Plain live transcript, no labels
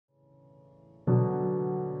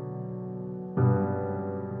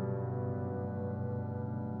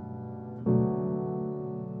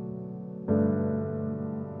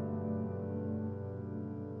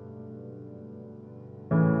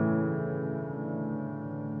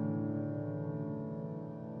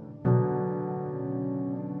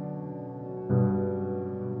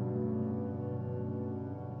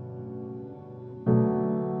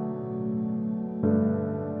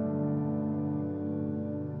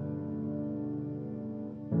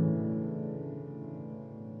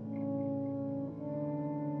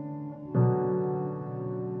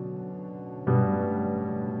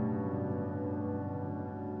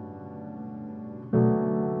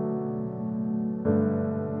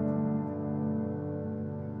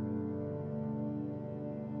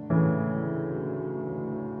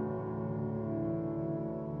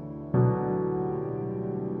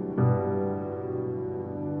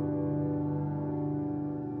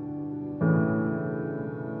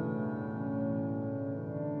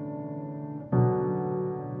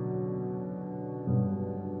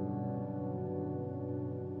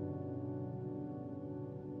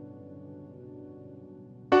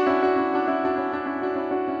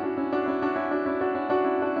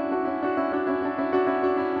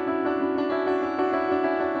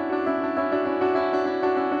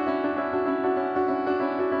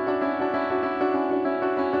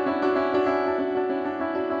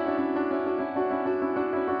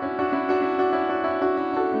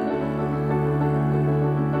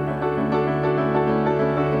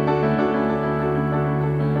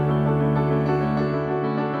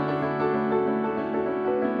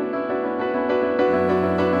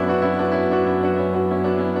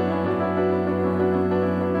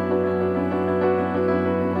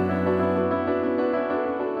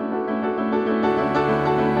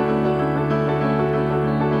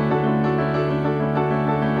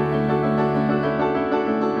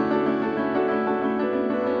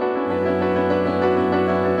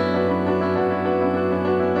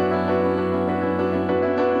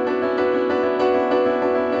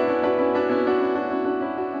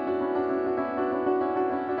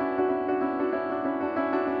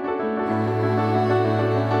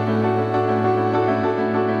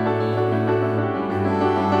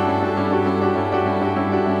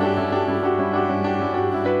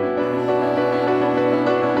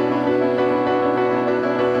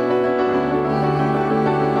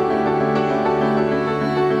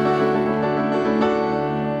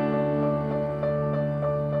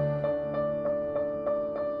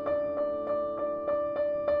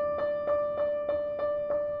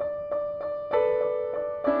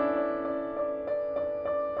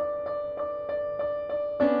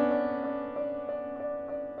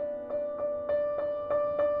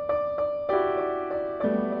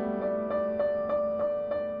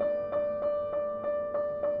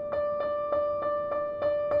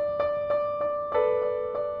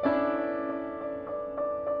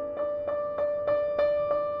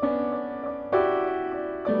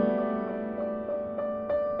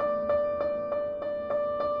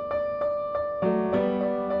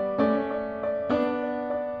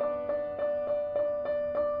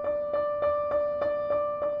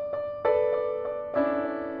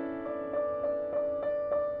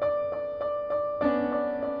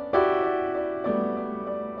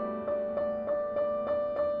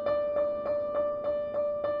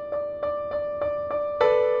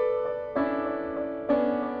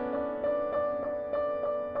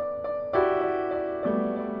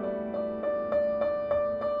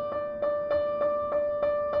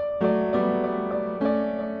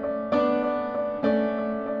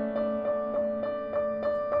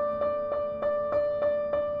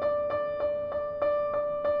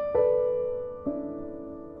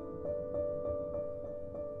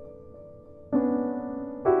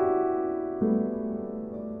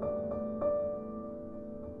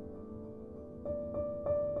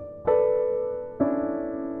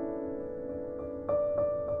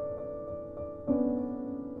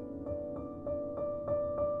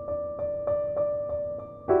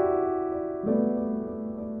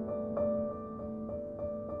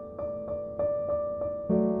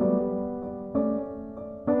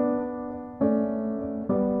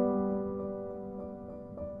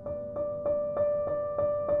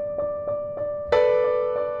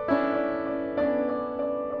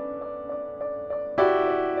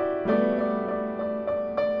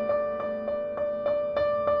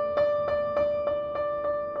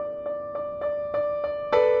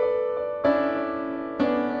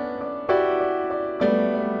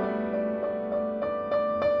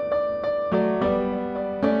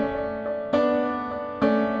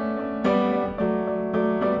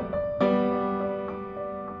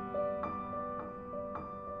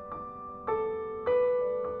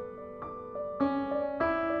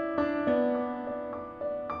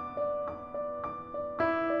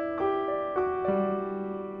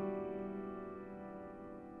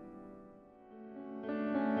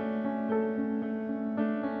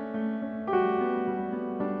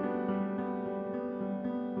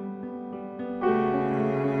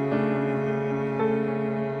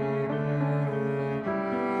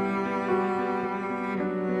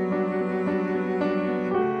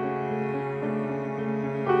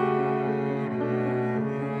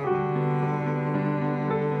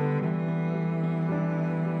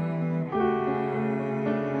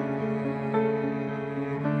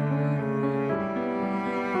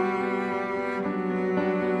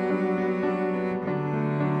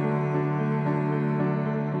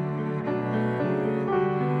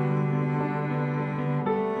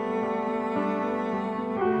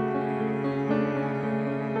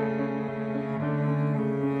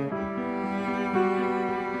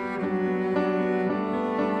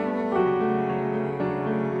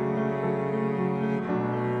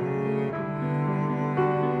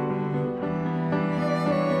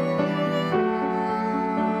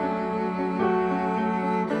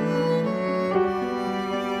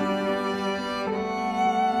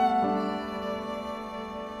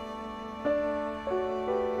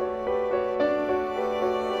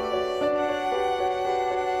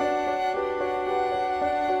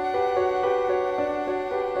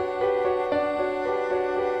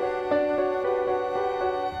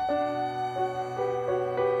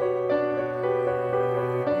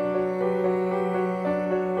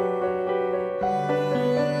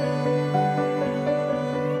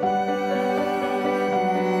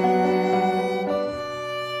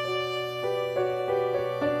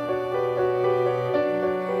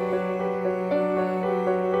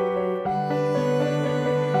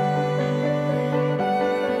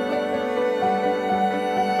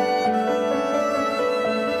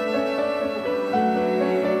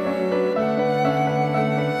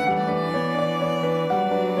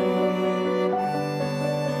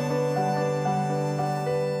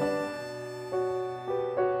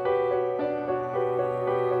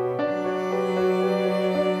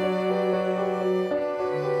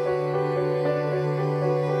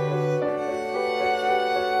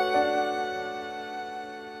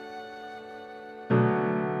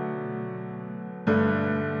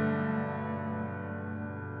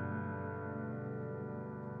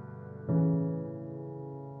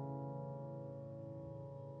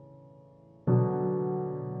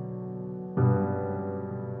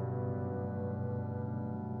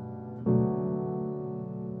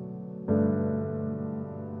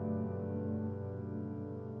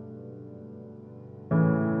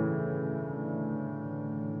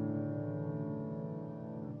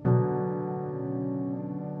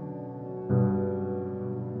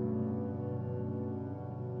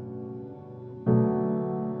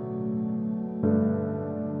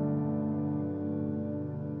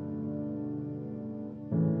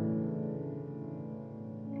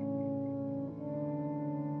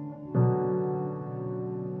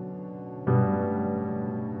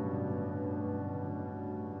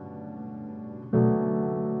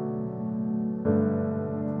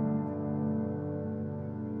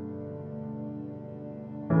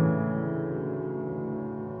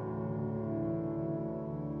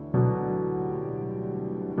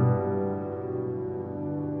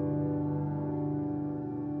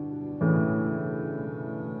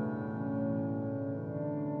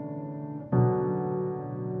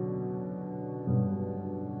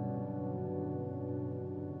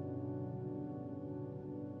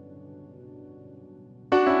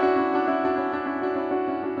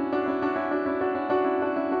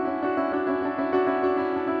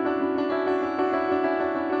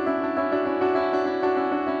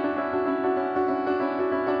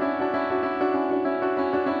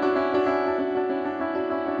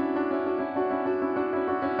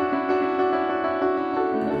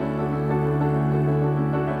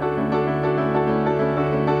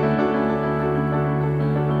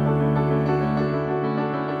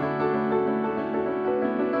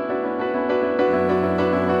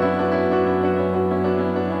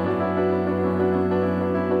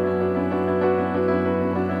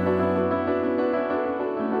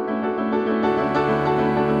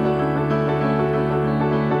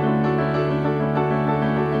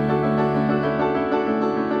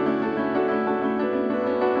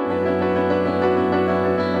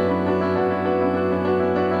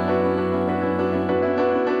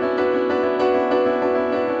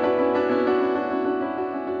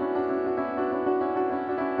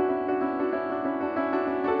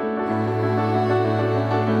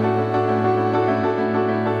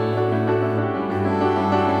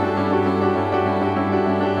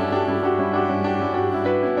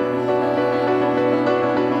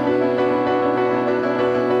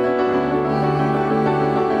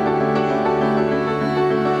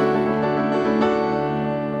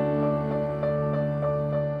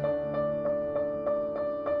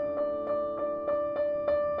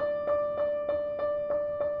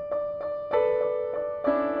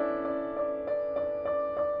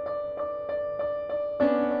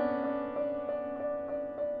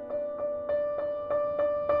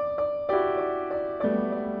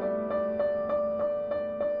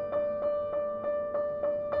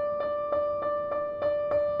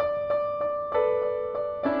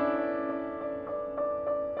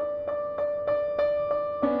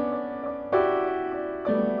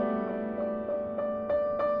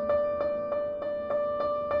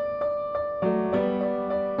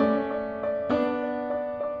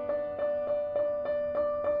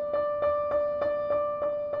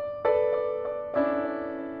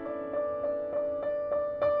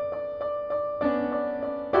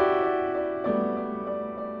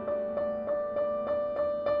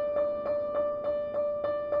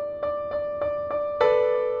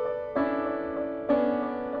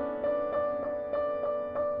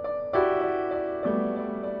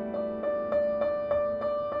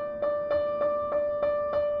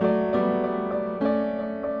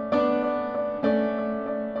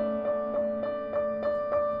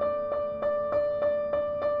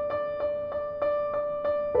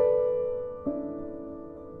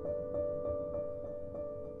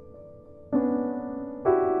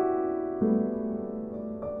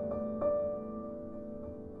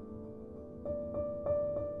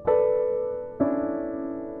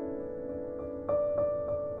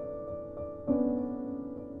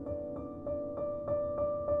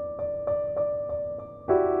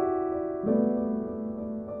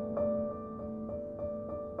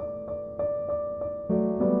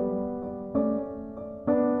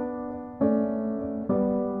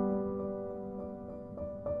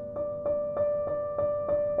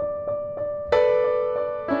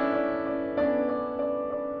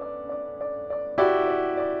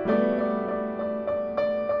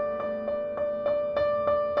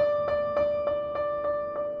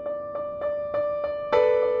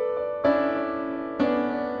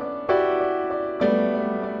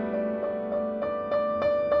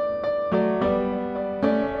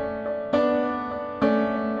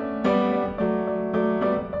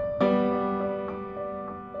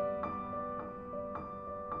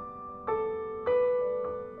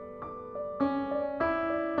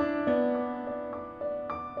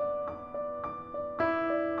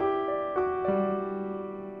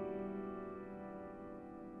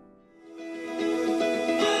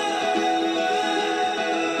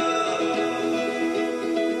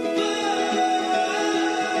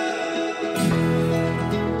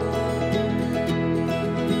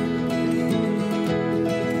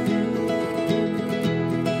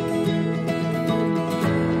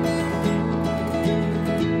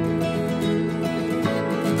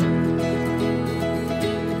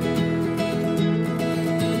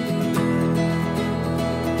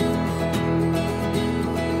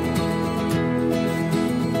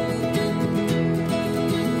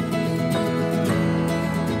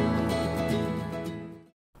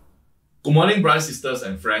Good morning, brothers, sisters,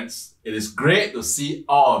 and friends. It is great to see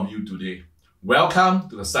all of you today. Welcome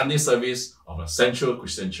to the Sunday service of the Central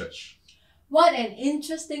Christian Church. What an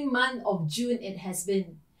interesting month of June it has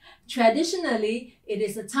been. Traditionally, it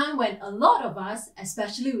is a time when a lot of us,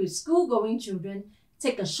 especially with school-going children,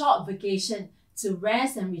 take a short vacation to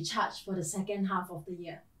rest and recharge for the second half of the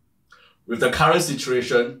year. With the current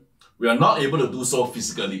situation, we are not able to do so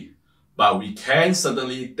physically, but we can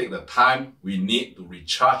certainly take the time we need to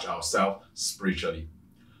recharge ourselves spiritually.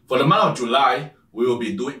 For the month of July, we will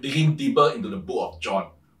be digging deeper into the book of John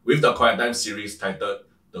with the Quiet Time series titled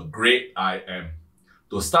The Great I Am.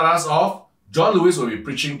 To start us off, John Lewis will be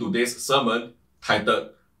preaching today's sermon titled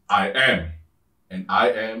I Am and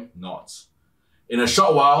I Am Not. In a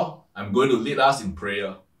short while, I'm going to lead us in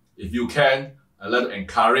prayer. If you can, I'd like to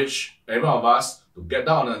encourage every one of us to get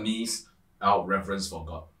down on our knees out of reverence for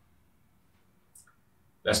God.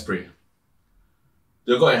 Let's pray.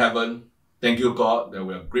 Dear God in heaven, thank you, God, that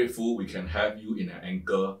we are grateful we can have you in an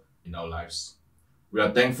anchor in our lives. We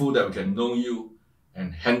are thankful that we can know you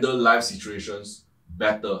and handle life situations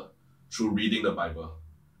better through reading the Bible.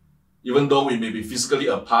 Even though we may be physically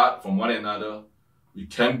apart from one another, we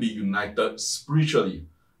can be united spiritually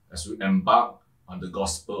as we embark on the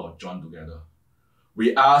Gospel of John together.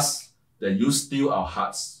 We ask that you still our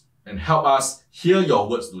hearts and help us hear your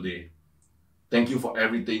words today. Thank you for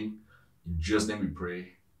everything. In Jesus' name we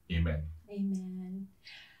pray. Amen. Amen.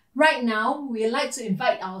 Right now, we'd like to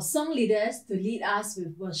invite our song leaders to lead us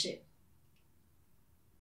with worship.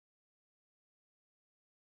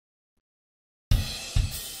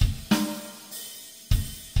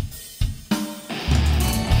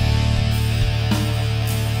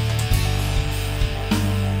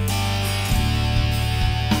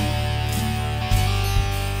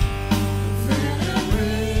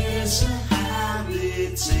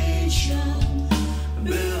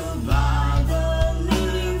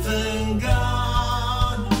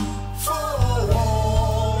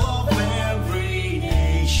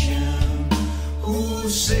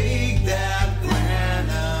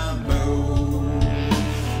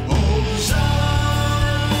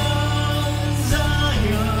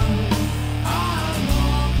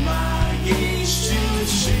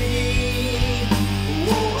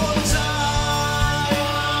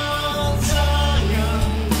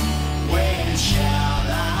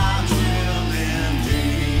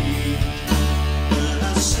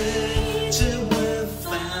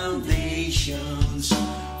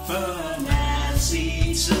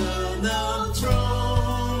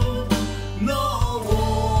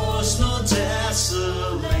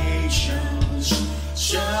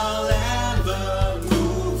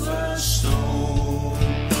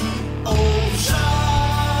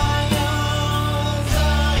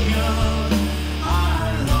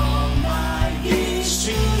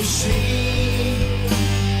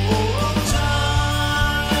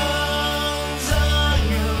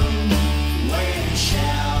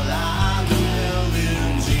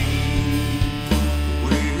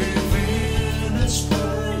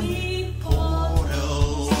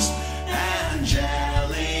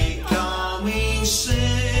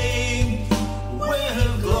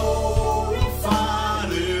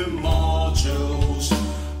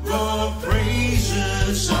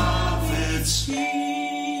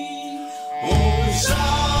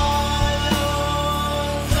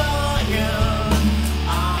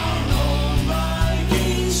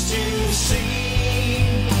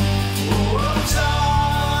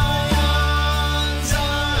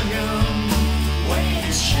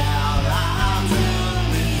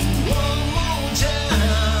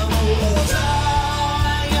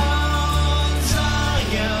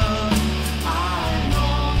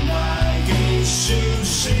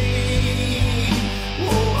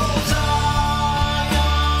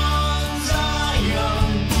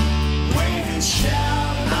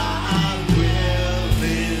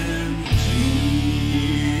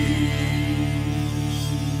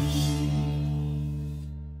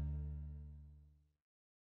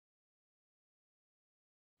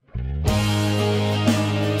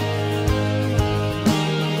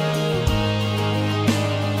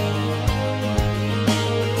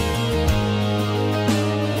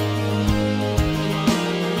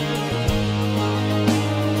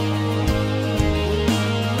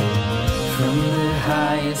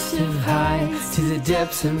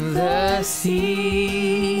 Depths of the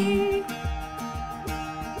sea,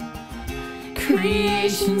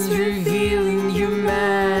 creation's revealing your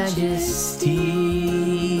majesty.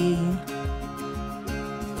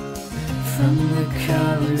 From the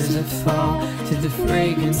colors of fall to the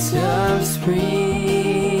fragrance of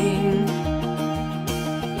spring,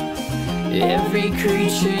 Every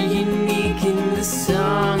creature unique in the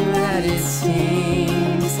song that it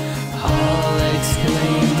sings, all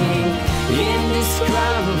exclaiming,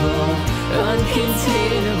 indescribable,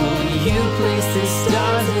 uncontainable. You place the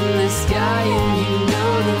stars in the sky and you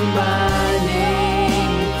know them by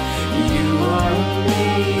name. You are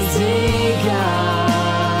amazing, God.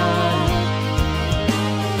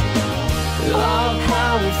 All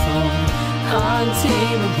powerful,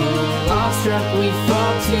 untamable, awestruck we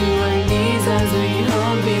fall to our knees as we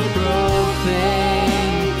humbly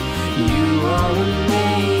proclaim. You are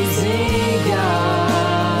amazing,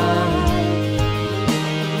 God.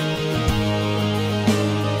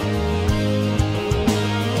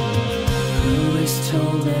 Who has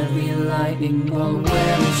told every lightning bolt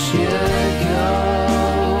where it should go?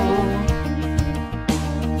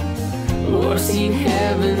 Or seen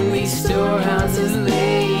heavenly storehouses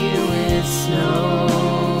laid with snow?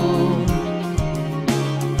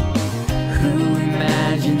 Who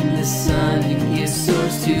imagined the sun and gives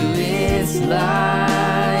source to its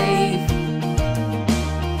life,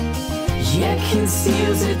 yet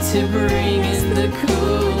conceals it to bring in the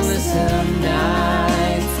coolness of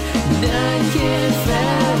night? None can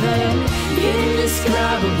fathom,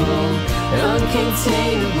 indescribable,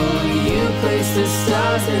 uncontainable. You place the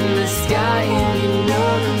stars in the sky and you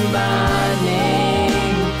know them by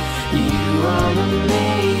name. You are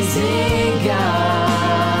amazing,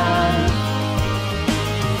 God.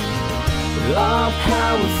 All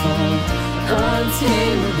powerful,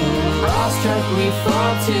 untamable, awestruck we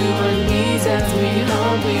fall to our knees as we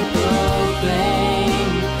humbly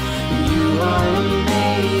proclaim. You are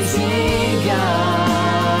amazing, God.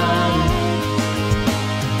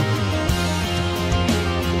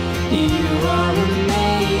 You are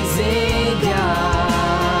amazing, God.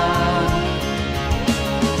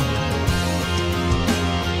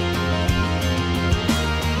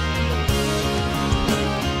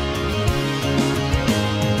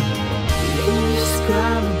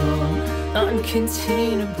 Indescribable,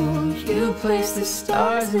 uncontainable. You place the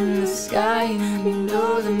stars in the sky and we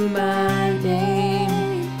know them by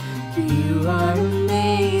name. You are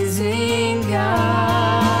amazing,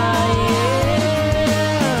 God. Yeah.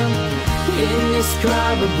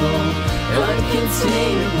 Indescribable,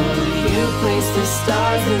 uncontainable. You place the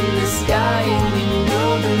stars in the sky and we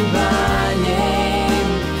know them by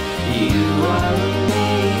name. You are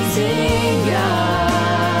amazing, God.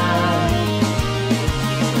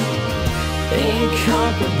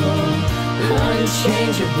 Incomparable,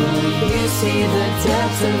 unchangeable. You see the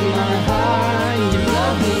depths of my heart. You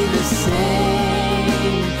love me the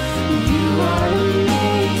same. You are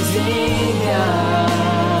amazing, God.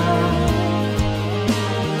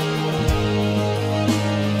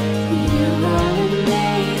 You are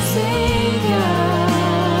amazing, God.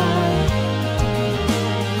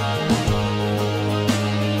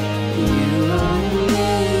 You are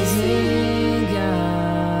amazing, God.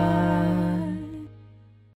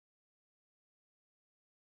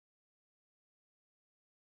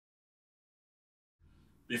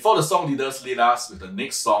 Before the song leaders lead us with the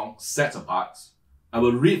next song, Set Apart, I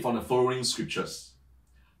will read from the following scriptures.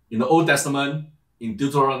 In the Old Testament, in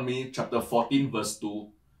Deuteronomy chapter 14 verse 2,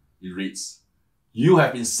 it reads, "You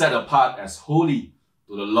have been set apart as holy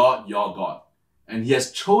to the Lord your God, and he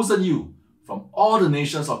has chosen you from all the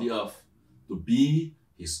nations of the earth to be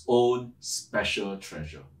his own special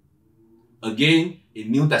treasure." Again,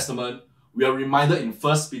 in New Testament, we are reminded in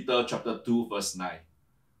 1 Peter chapter 2 verse 9,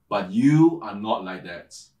 "But you are not like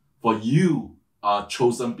that, for you are a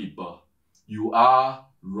chosen people. You are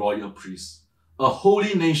royal priests, a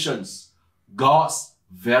holy nation, God's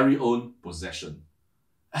very own possession.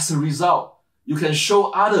 As a result, you can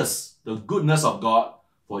show others the goodness of God,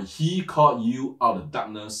 for he called you out of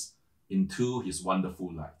darkness into his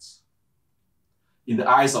wonderful light." In the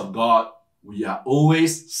eyes of God, we are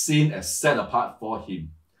always seen as set apart for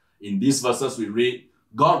him. In these verses we read,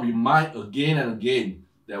 God reminds again and again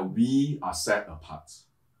that we are set apart.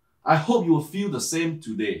 I hope you will feel the same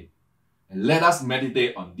today. And let us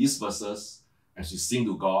meditate on these verses as we sing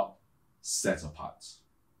to God, Set Apart.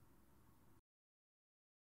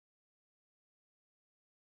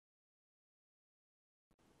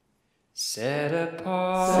 Set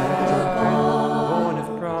apart, born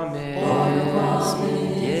of promise,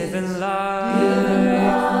 given life,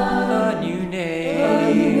 a new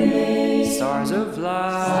name, stars of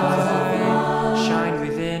light, shine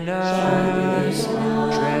within us,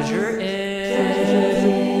 treasure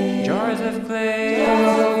in jars of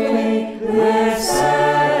clay, we're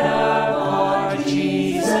set apart,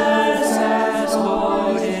 Jesus as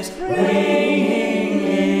Lord is ringing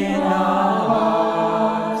in our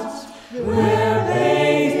hearts, we're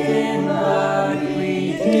bathed in the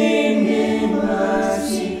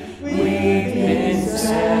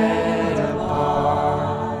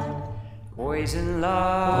Poison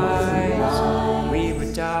lies, we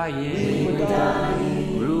were dying,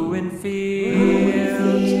 ruined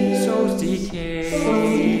fields, souls decay.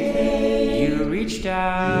 You reached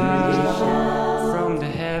out from the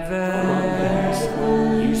heavens,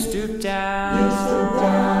 you stooped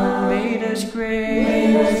down, made us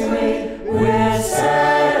great. We're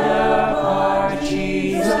set apart,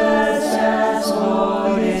 Jesus as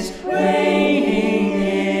Lord is reigning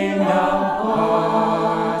in our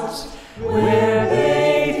hearts. We're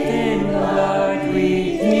bathed in blood,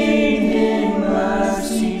 redeemed in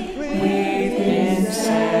mercy, we've been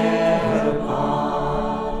set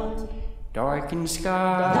apart. Darkened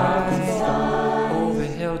sky, over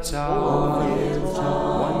hilltop,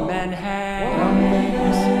 one man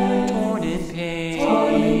hangs, torn in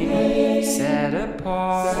pain, set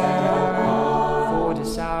apart for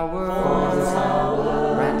this hour,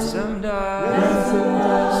 ransomed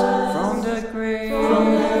us from the grave.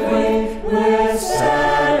 We're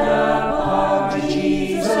set apart,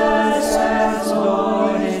 Jesus as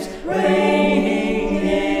Lord is reigning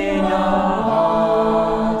in our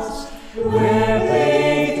hearts. We're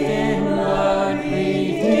bathed in blood,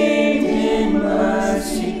 redeemed in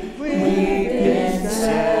mercy, we've been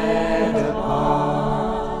set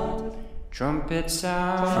apart. Trumpet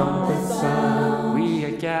sound, we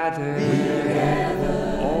are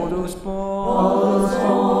gathered, all those born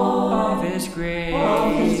of His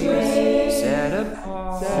grace, set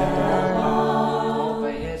apart, called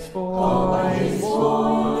by His voice,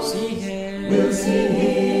 we'll see Him,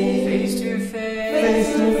 face to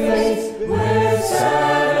face, we're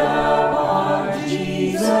set apart,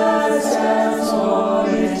 Jesus as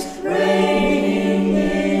Lord is reigning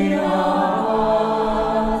in our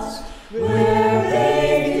hearts. We're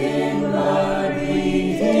bathed in blood,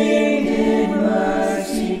 redeemed in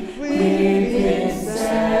mercy, we've been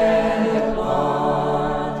set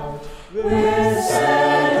apart. We're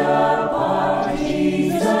set apart,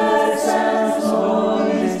 Jesus as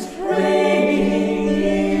Lord is reigning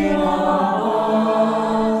in our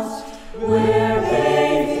hearts. We're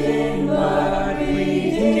bathed in blood,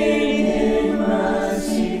 redeemed in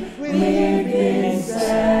mercy, we've been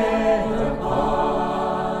set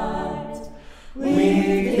apart.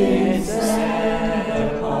 We've been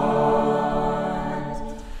set apart.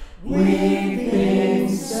 We've been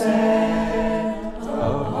set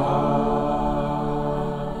apart.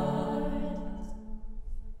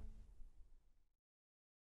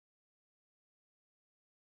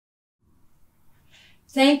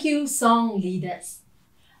 Thank you, song leaders.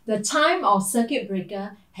 The time of circuit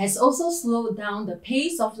breaker has also slowed down the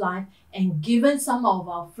pace of life and given some of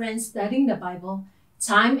our friends studying the Bible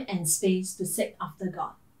time and space to seek after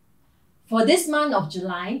God. For this month of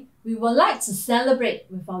July, we would like to celebrate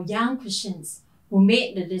with our young Christians who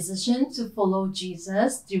made the decision to follow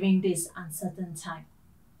Jesus during this uncertain time.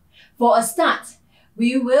 For a start,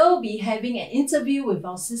 we will be having an interview with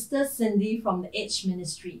our sister Cindy from the Edge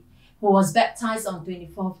Ministry, who was baptized on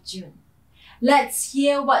 24th June. Let's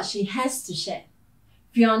hear what she has to share.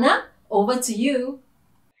 Fiona, over to you.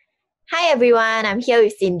 Hi everyone, I'm here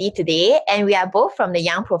with Cindy today, and we are both from the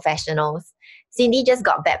Young Professionals. Cindy just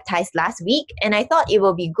got baptized last week, and I thought it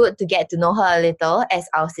would be good to get to know her a little as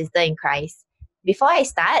our sister in Christ. Before I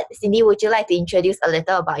start, Cindy, would you like to introduce a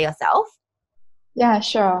little about yourself? Yeah,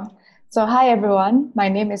 sure. So, hi everyone, my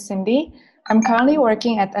name is Cindy. I'm currently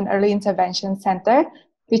working at an early intervention center,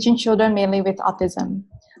 teaching children mainly with autism.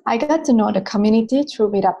 I got to know the community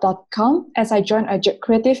through meetup.com as I joined a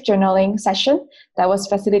creative journaling session that was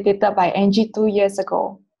facilitated by Angie 2 years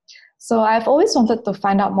ago. So I've always wanted to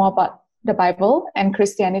find out more about the Bible and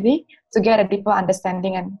Christianity to get a deeper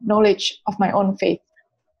understanding and knowledge of my own faith.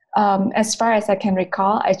 As far as I can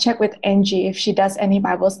recall, I checked with Angie if she does any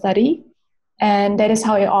Bible study, and that is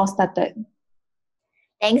how it all started.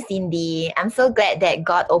 Thanks, Cindy. I'm so glad that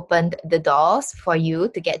God opened the doors for you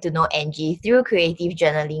to get to know Angie through creative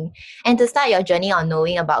journaling and to start your journey on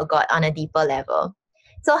knowing about God on a deeper level.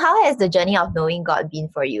 So how has the journey of knowing God been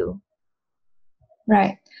for you?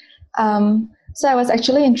 Right. So I was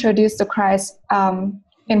actually introduced to Christ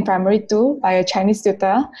in primary 2 by a Chinese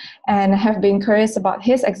tutor and have been curious about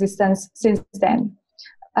his existence since then.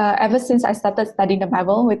 Ever since I started studying the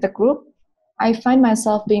Bible with the group, I find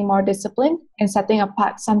myself being more disciplined and setting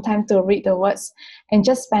apart some time to read the words and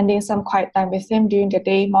just spending some quiet time with him during the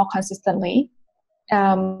day more consistently.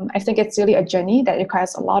 I think it's really a journey that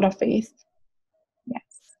requires a lot of faith. Yes.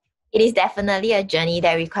 It is definitely a journey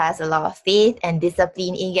that requires a lot of faith and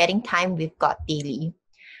discipline in getting time with God daily.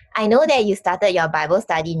 I know that you started your Bible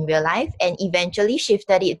study in real life and eventually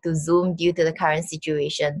shifted it to Zoom due to the current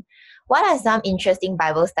situation. What are some interesting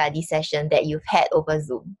Bible study sessions that you've had over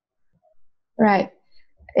Zoom? Right.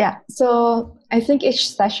 Yeah. So I think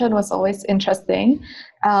each session was always interesting.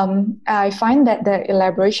 I find that the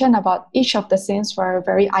elaboration about each of the scenes were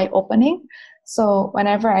very eye-opening. So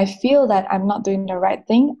whenever I feel that I'm not doing the right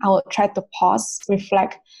thing, I will try to pause,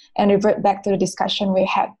 reflect, and revert back to the discussion we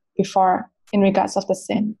had before in regards of the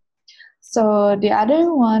scene. So the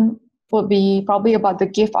other one would be probably about the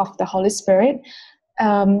gift of the Holy Spirit,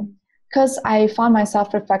 because I found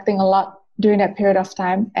myself reflecting a lot during that period of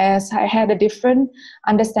time as I had a different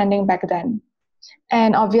understanding back then.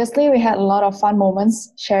 And obviously, we had a lot of fun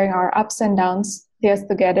moments sharing our ups and downs, tears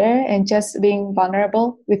together, and just being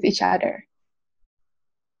vulnerable with each other.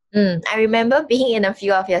 I remember being in a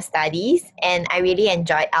few of your studies, and I really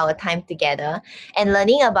enjoyed our time together and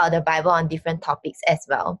learning about the Bible on different topics as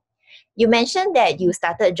well. You mentioned that you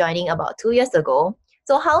started joining about 2 years ago.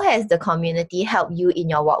 So, how has the community helped you in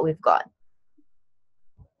your walk with God?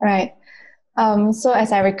 Right. So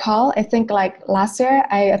as I recall, I think like last year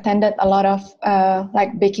I attended a lot of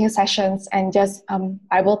like baking sessions and just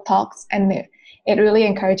Bible talks, and it really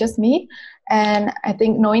encourages me. And I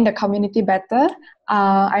think knowing the community better,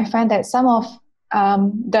 I find that some of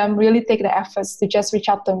them really take the efforts to just reach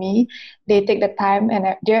out to me. They take the time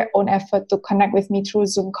and their own effort to connect with me through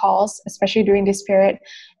Zoom calls, especially during this period,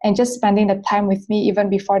 and just spending the time with me even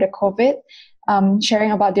before the COVID,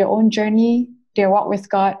 sharing about their own journey, their walk with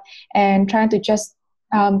God, and trying to just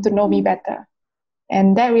to know me better.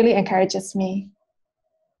 And that really encourages me.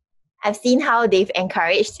 I've seen how they've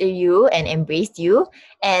encouraged you and embraced you,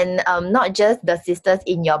 and not just the sisters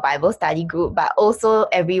in your Bible study group, but also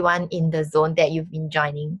everyone in the zone that you've been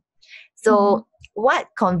joining. So, what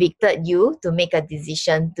convicted you to make a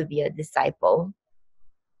decision to be a disciple?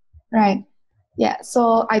 Right. Yeah.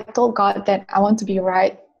 So I told God that I want to be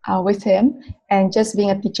right with Him and just being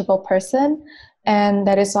a teachable person. And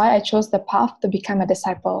that is why I chose the path to become a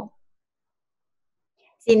disciple.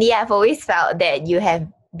 Cindy, I've always felt that you have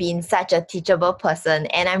been such a teachable person,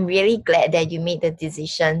 and I'm really glad that you made the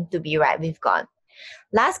decision to be right with God.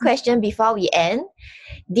 Last question before we end.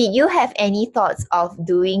 Did you have any thoughts of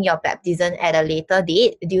doing your baptism at a later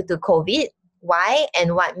date due to COVID? Why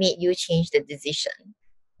and what made you change the decision?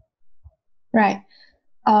 Right.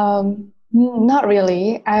 Not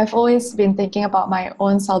really. I've always been thinking about my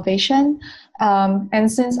own salvation. And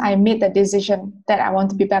since I made the decision that I want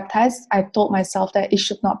to be baptized, I told myself that it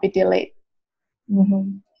should not be delayed.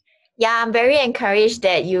 Mm-hmm. Yeah, I'm very encouraged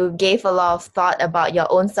that you gave a lot of thought about your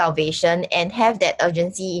own salvation and have that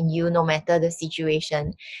urgency in you no matter the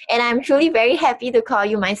situation. And I'm truly very happy to call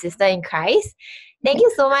you my sister in Christ. Thank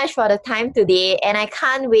you so much for the time today, and I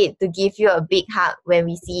can't wait to give you a big hug when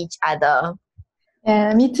we see each other.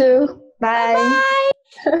 Yeah, me too. Bye.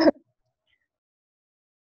 Bye.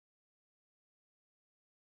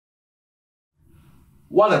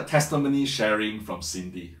 What a testimony sharing from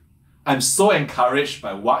Cindy. I'm so encouraged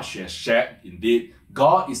by what she has shared. Indeed,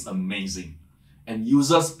 God is amazing and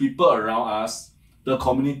uses people around us, the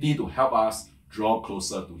community, to help us draw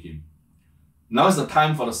closer to Him. Now is the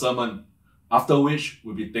time for the sermon, after which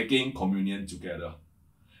we'll be taking communion together.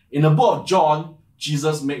 In the book of John,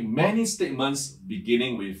 Jesus made many statements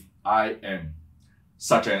beginning with I am,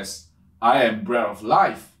 such as I am bread of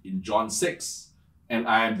life in John 6, and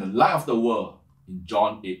I am the light of the world in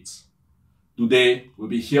John 8. Today, we'll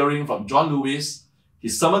be hearing from John Lewis.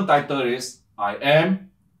 His sermon title is I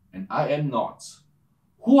am and I am not.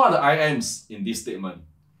 Who are the I ams in this statement?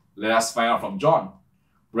 Let us find out from John.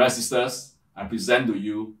 Brothers and sisters, I present to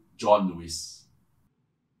you John Lewis.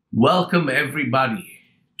 Welcome everybody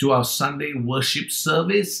to our Sunday worship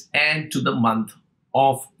service and to the month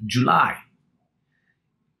of July.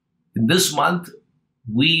 In this month,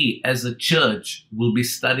 we as a church will be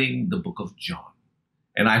studying the book of John.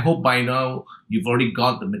 And I hope by now you've already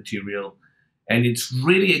got the material. And it's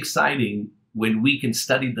really exciting when we can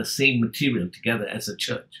study the same material together as a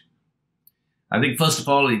church. I think first of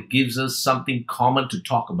all, it gives us something common to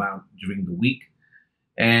talk about during the week.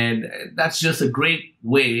 And that's just a great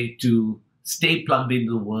way to stay plugged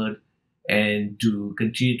into the Word and to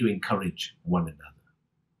continue to encourage one another.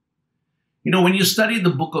 You know, when you study the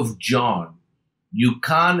book of John, you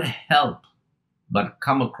can't help but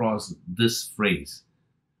come across this phrase,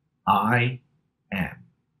 I am.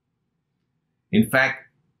 In fact,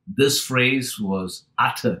 this phrase was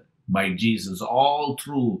uttered by Jesus all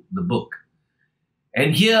through the book.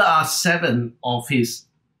 And here are 7 of his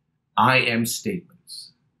I am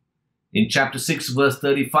statements. In chapter 6, verse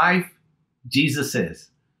 35, Jesus says,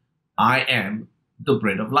 I am the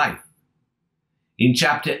bread of life. In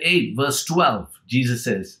chapter 8, verse 12, Jesus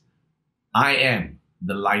says, I am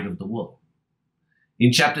the light of the world.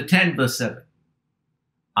 In chapter 10, verse 7,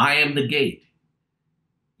 I am the gate.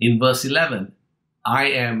 In verse 11, I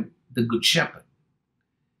am the good shepherd.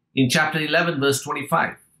 In chapter 11, verse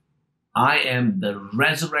 25, I am the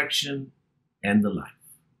resurrection and the life.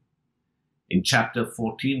 In chapter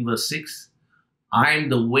 14, verse 6, I am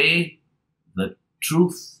the way, the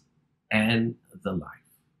truth, and the life.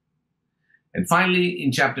 And finally,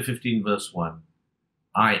 in chapter 15, verse 1,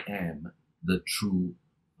 I am the true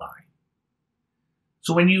vine.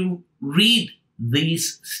 So when you read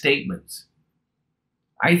these statements,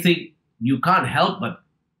 I think you can't help but,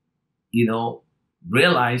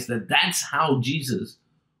 realize that that's how Jesus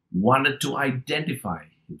wanted to identify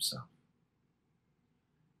himself.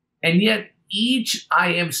 And yet, each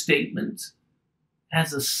I am statement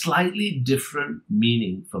has a slightly different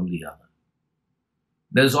meaning from the other.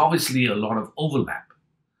 There's obviously a lot of overlap.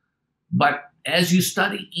 But as you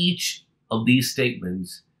study each of these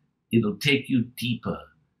statements, it'll take you deeper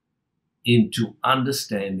into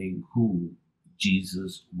understanding who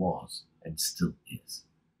Jesus was and still is.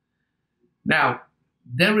 Now,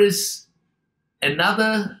 there is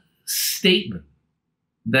another statement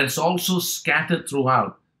that's also scattered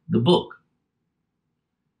throughout the book.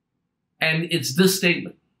 And it's this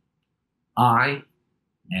statement: I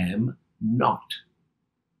am not.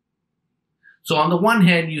 So on the one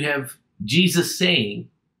hand, you have Jesus saying,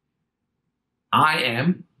 I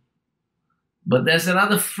am, but there's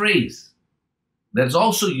another phrase that's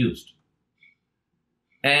also used,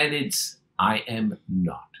 and it's I am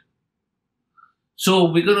not.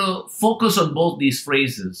 So we're going to focus on both these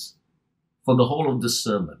phrases for the whole of this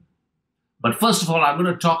sermon. But first of all, I'm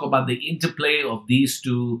going to talk about the interplay of these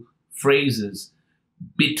two phrases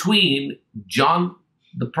between John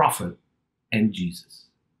the prophet and Jesus.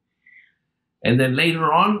 And then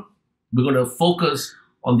later on, we're going to focus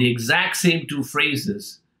on the exact same two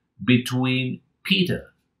phrases between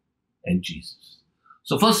Peter and Jesus.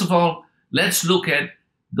 So first of all, let's look at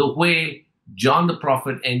the way John the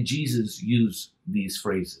prophet and Jesus use these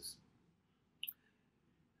phrases.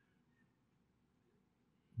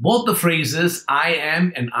 Both the phrases I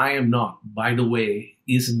am and I am not, by the way,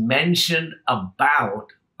 is mentioned about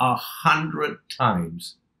 100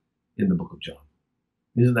 times in the book of John.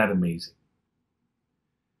 Isn't that amazing?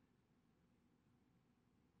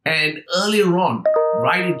 And earlier on,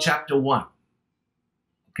 right in chapter 1,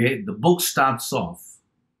 the book starts off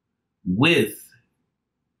with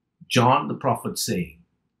John the prophet saying,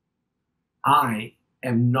 I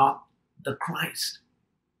am not the Christ.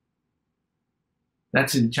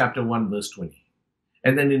 That's in chapter 1, verse 20.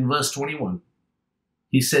 And then in verse 21,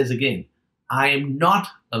 he says again, I am not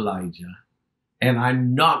Elijah, and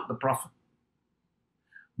I'm not the prophet.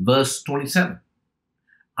 Verse 27,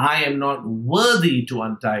 I am not worthy to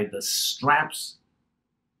untie the straps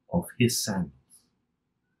of his sandals.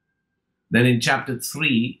 Then in chapter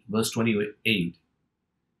 3, verse 28,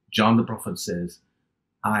 John the prophet says,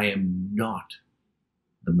 I am not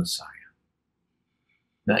the Messiah.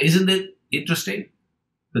 Now, isn't it interesting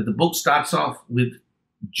that the book starts off with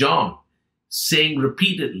John saying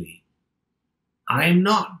repeatedly, I am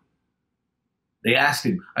not. They asked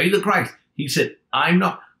him, are you the Christ? He said, I'm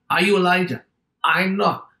not. Are you Elijah? I'm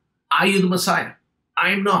not. Are you the Messiah?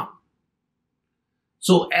 I'm not.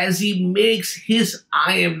 So as he makes his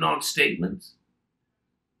I am not statements,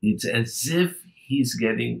 it's as if he's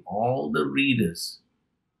getting all the readers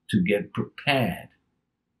to get prepared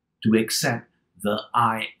to accept the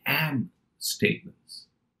I am statements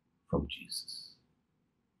from Jesus.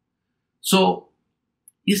 So,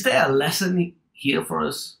 is there a lesson here for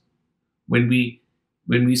us when we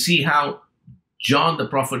see how John the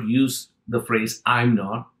prophet used the phrase I'm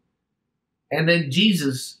not, and then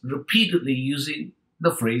Jesus repeatedly using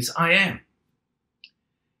the phrase I am?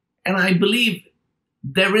 And I believe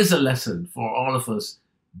there is a lesson for all of us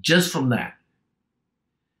just from that.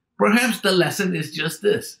 Perhaps the lesson is just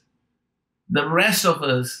this: the rest of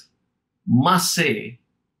us must say,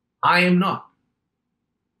 I am not.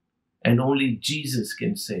 And only Jesus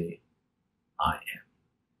can say, I am.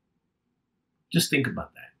 Just think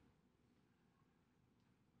about that.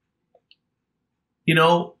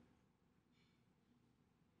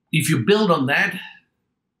 If you build on that,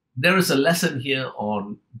 there is a lesson here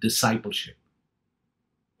on discipleship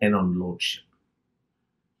and on lordship.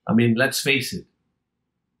 I mean, let's face it.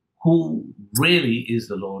 Who really is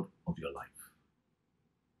the Lord of your life?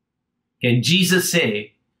 Can Jesus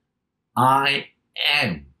say, I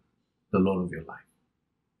am the Lord of your life?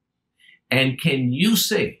 And can you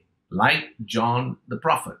say, like John the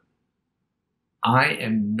prophet, I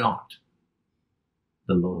am not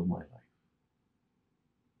the Lord of my life?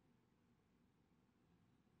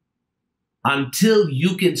 Until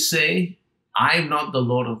you can say, I am not the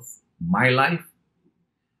Lord of my life,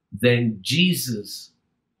 then Jesus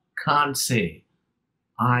can't say,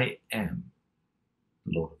 I am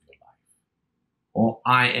the Lord of your life, or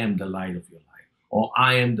I am the light of your life, or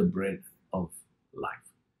I am the bread of life.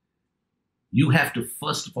 You have to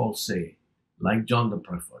first of all say, like John the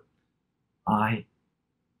prophet, I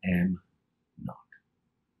am not.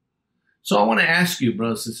 So I want to ask you,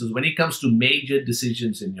 brothers and sisters, when it comes to major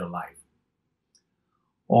decisions in your life,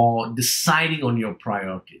 or deciding on your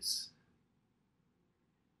priorities,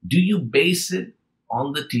 do you base it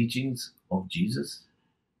on the teachings of Jesus?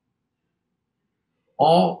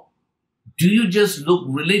 Or do you just look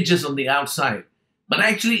religious on the outside, but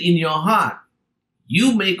actually in your heart,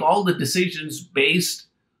 you make all the decisions based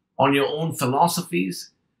on your own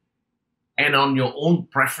philosophies and on your own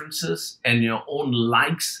preferences and your own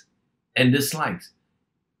likes and dislikes?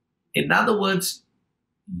 In other words,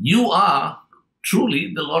 you are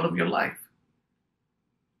truly the Lord of your life.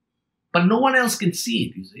 But no one else can see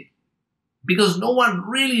it, you see, because no one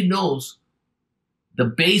really knows the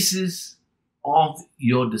basis of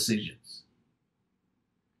your decisions.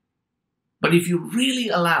 But if you really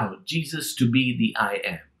allow Jesus to be the I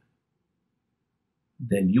am,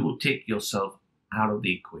 then you will take yourself out of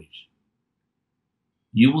the equation.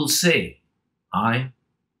 You will say, I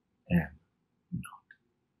am not.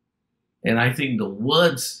 And I think the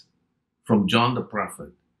words from John the prophet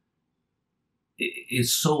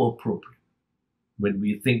is so appropriate when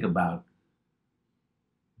we think about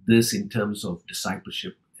this in terms of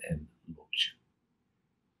discipleship and lordship.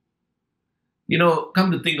 You know, come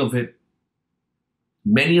to think of it,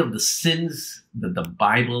 many of the sins that the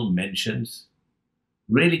Bible mentions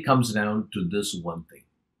really comes down to this one thing: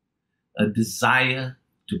 a desire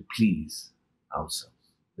to please ourselves.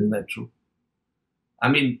 Isn't that true? I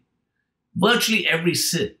mean, virtually every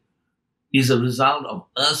sin is a result of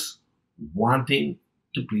us wanting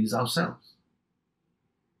to please ourselves.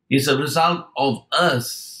 It's a result of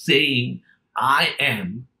us saying, I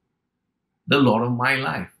am the Lord of my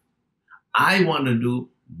life. I want to do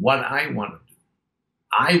what I want to do.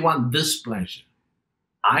 I want this pleasure.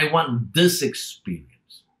 I want this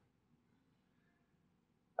experience.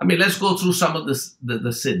 I mean, let's go through some of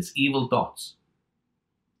the sins, evil thoughts.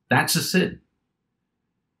 That's a sin.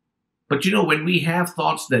 But you know, when we have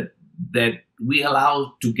thoughts that we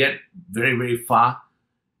allow to get very, very far,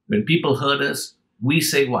 when people hurt us, we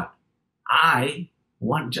say what? I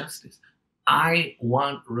want justice. I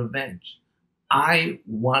want revenge. I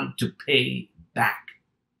want to pay back.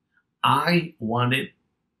 I want it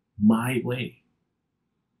my way.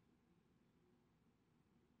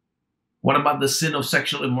 What about the sin of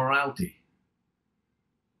sexual immorality?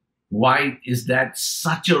 Why is that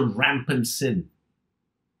such a rampant sin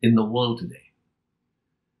in the world today?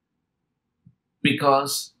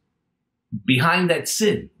 Because behind that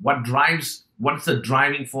sin, what's the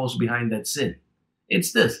driving force behind that sin?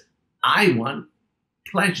 It's this: I want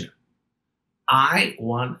pleasure. I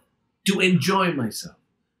want to enjoy myself.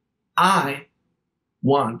 I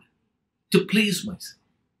want to please myself.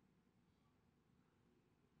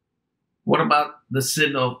 What about the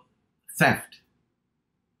sin of theft?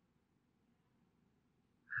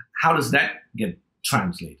 How does that get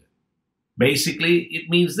translated? Basically, it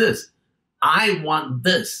means this: I want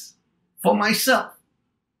this for myself.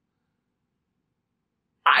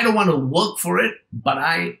 I don't want to work for it, but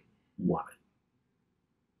I want it.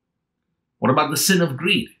 What about the sin of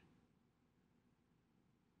greed?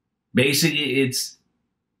 Basically, it's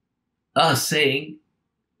us saying,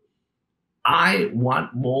 I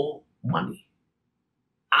want more money.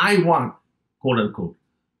 I want, quote unquote,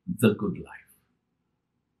 the good life.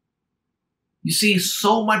 You see,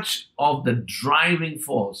 so much of the driving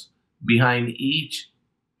force behind each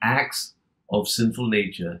act of sinful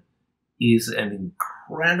nature is an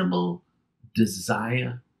incredible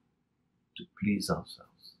desire to please ourselves.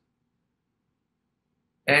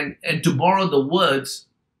 And to borrow the words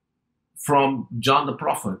from John the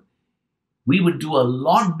prophet, we would do a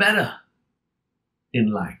lot better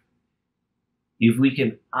in life if we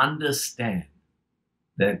can understand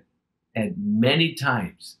that at many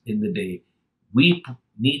times in the day, we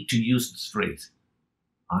need to use this phrase,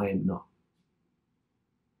 I am not.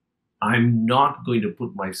 I'm not going to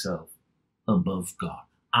put myself above God.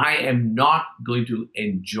 I am not going to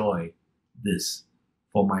enjoy this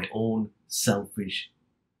for my own selfish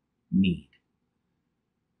need.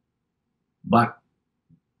 But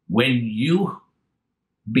when you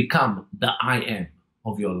become the I am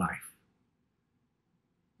of your life,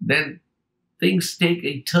 then things take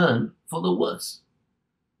a turn for the worse.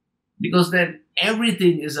 Because then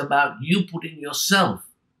everything is about you putting yourself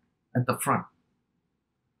at the front.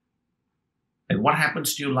 And what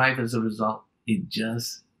happens to your life as a result? It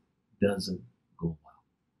just doesn't go well.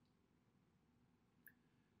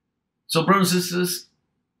 So, brothers and sisters,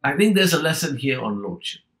 I think there's a lesson here on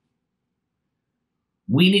Lordship.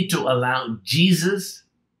 We need to allow Jesus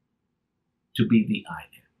to be the I am.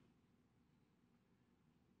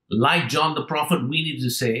 Like John the prophet, we need to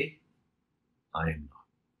say, I am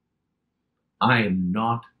not. I am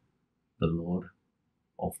not the Lord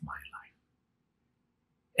of my life.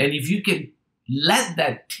 And if you can let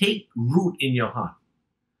that take root in your heart,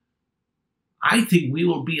 I think we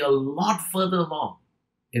will be a lot further along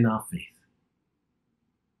in our faith.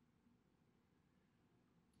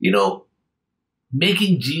 You know,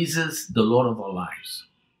 making Jesus the Lord of our lives,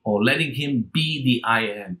 or letting him be the I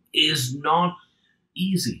am, is not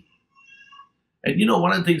easy. And you know,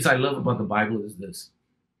 one of the things I love about the Bible is this.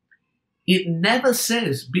 It never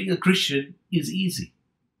says being a Christian is easy.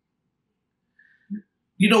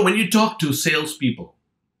 You know, when you talk to salespeople,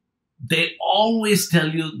 they always tell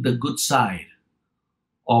you the good side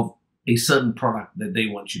of a certain product that they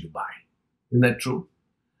want you to buy. Isn't that true?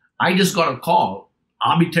 I just got a call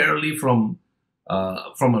arbitrarily from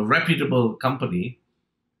a reputable company,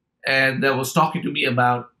 and that was talking to me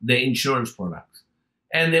about their insurance products.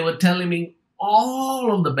 And they were telling me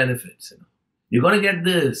all of the benefits. You're going to get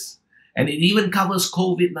this. And it even covers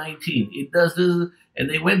COVID-19. It does this. And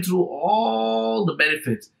they went through all the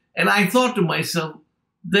benefits. And I thought to myself,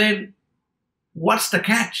 then what's the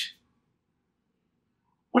catch?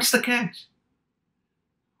 What's the catch?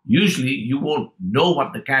 Usually you won't know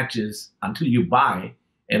what the catch is until you buy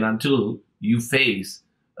and until you face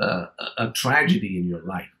a tragedy in your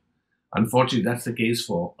life. Unfortunately, that's the case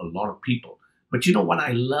for a lot of people. But you know what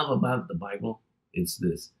I love about the Bible? It's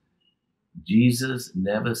this. Jesus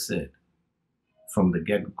never said from the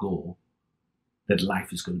get-go that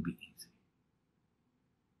life is going to be easy.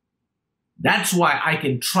 That's why I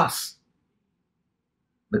can trust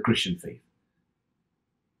the Christian faith.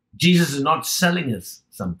 Jesus is not selling us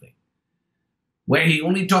something where he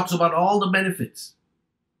only talks about all the benefits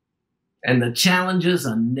and the challenges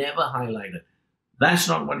are never highlighted. That's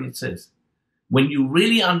not what it says. When you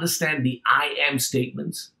really understand the I am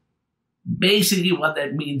statements, basically what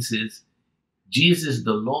that means is Jesus is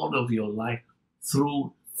the Lord of your life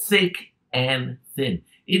through thick and thin.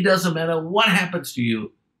 It doesn't matter what happens to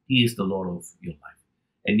you, he is the Lord of your life.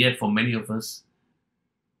 And yet for many of us,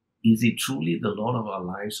 is he truly the Lord of our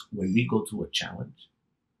lives when we go through a challenge?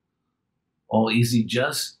 Or is he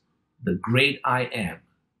just the great I am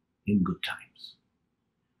in good times?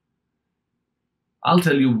 I'll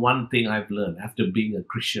tell you one thing I've learned after being a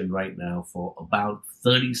Christian right now for about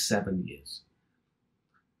 37 years.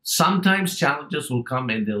 Sometimes challenges will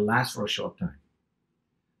come and they'll last for a short time.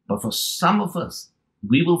 But for some of us,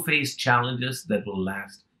 we will face challenges that will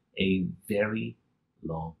last a very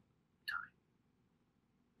long time.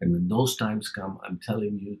 And when those times come, I'm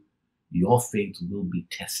telling you, your faith will be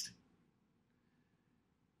tested.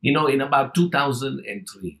 You know, in about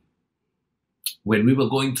 2003, when we were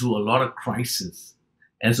going through a lot of crisis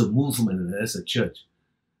as a movement and as a church,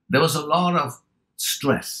 there was a lot of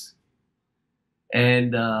stress.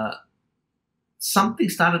 And something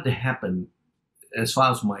started to happen as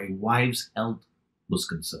far as my wife's health was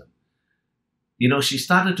concerned. You know, she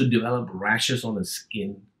started to develop rashes on her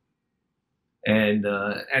skin. And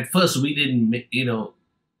at first we didn't,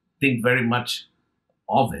 think very much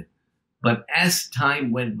of it. But as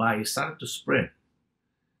time went by, it started to spread.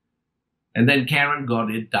 And then Karen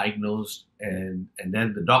got it diagnosed, and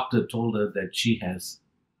then the doctor told her that she has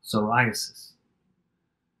psoriasis.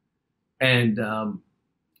 And,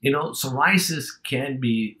 psoriasis can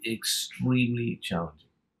be extremely challenging.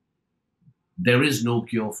 There is no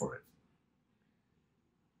cure for it.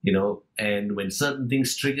 And when certain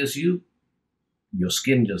things triggers you, your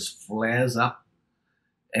skin just flares up,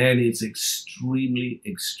 and it's extremely,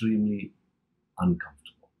 extremely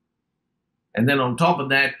uncomfortable. And then on top of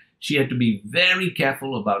that, she had to be very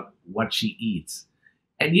careful about what she eats.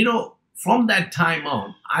 And from that time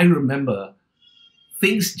on, I remember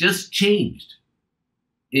things just changed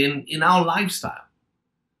in our lifestyle.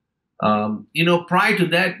 Prior to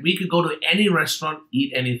that, we could go to any restaurant,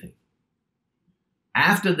 eat anything.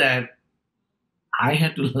 After that, I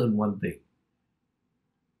had to learn one thing.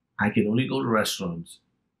 I can only go to restaurants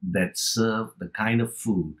that serve the kind of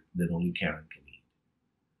food that only Karen can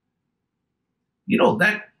eat.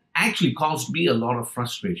 That actually caused me a lot of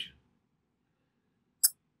frustration.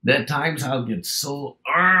 There are times I'll get so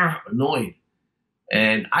annoyed.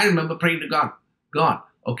 And I remember praying to God,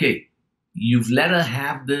 okay, you've let her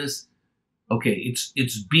have this. Okay,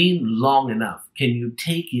 it's been long enough. Can you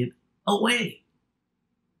take it away?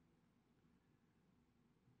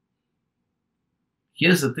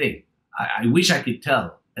 Here's the thing. I wish I could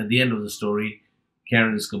tell at the end of the story,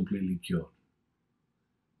 Karen is completely cured.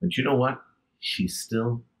 But you know what? She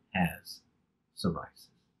still has psoriasis.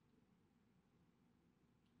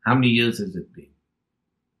 How many years has it been?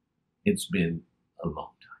 It's been a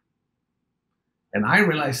long time. And I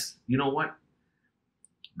realized, you know what?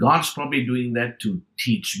 God's probably doing that to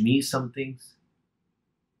teach me some things,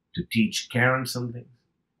 to teach Karen some things.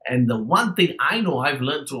 And the one thing I know I've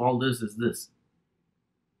learned through all this is this.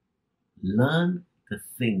 Learn to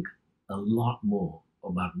think a lot more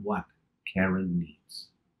about what Karen needs.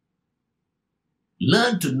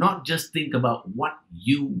 Learn to not just think about what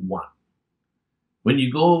you want. When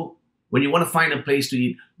you want to find a place to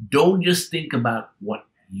eat, don't just think about what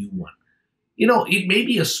you want. You know, it may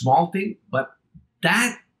be a small thing, but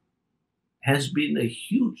that has been a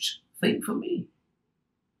huge thing for me.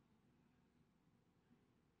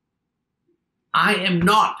 I am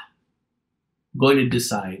not going to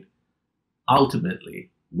decide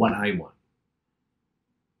ultimately what I want.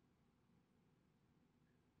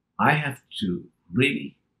 I have to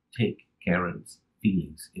really take Karen's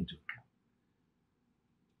feelings into account.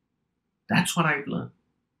 That's what I've learned.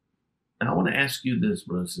 And I want to ask you this,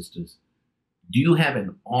 brothers and sisters. Do you have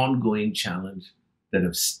an ongoing challenge that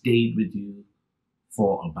have stayed with you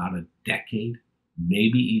for about a decade,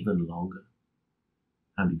 maybe even longer?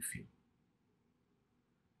 How do you feel?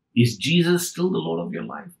 Is Jesus still the Lord of your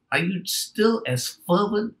life? Are you still as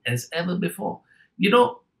fervent as ever before? You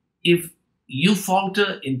know, if you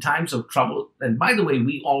falter in times of trouble, and by the way,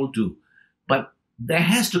 we all do, but there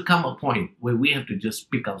has to come a point where we have to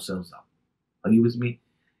just pick ourselves up. Are you with me?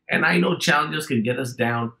 And I know challenges can get us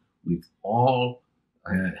down. We've all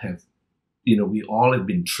we all have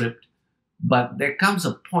been tripped, but there comes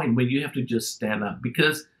a point where you have to just stand up,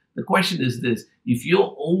 because the question is this: if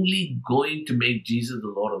you're only going to make Jesus the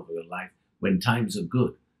Lord of your life when times are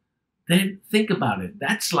good, then think about it.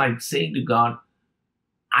 That's like saying to God,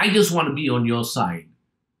 I just want to be on your side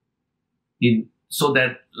so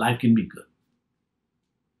that life can be good.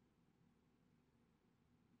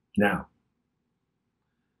 Now,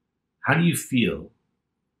 how do you feel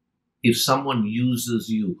if someone uses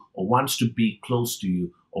you or wants to be close to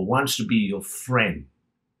you or wants to be your friend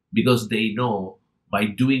because they know by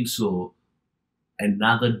doing so,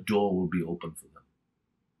 another door will be open for them?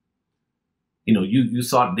 You know, you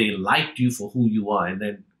thought they liked you for who you are, and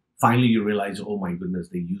then finally you realize, oh my goodness,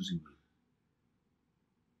 they're using me.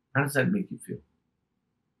 How does that make you feel?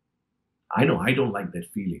 I know I don't like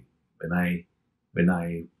that feeling when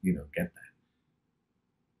I get that.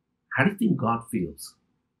 How do you think God feels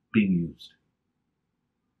being used?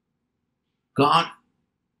 God,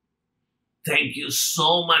 thank you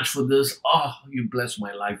so much for this. Oh, you bless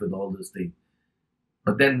my life with all this thing.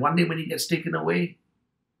 But then one day when he gets taken away,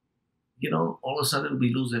 all of a sudden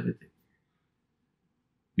we lose everything.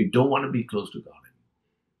 We don't want to be close to God anymore.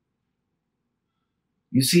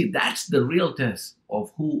 You see, that's the real test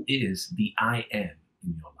of who is the I am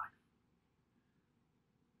in your life.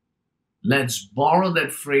 Let's borrow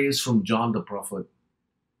that phrase from John the prophet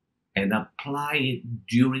and apply it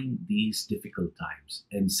during these difficult times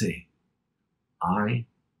and say, I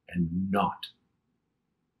am not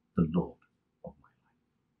the Lord of my life.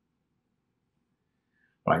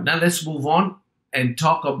 All right, now let's move on and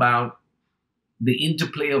talk about the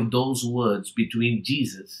interplay of those words between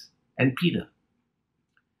Jesus and Peter.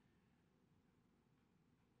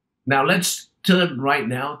 Now let's turn right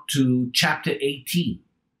now to chapter 18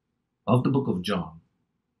 of the book of John,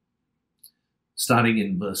 starting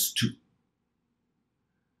in verse 2.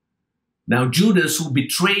 Now Judas, who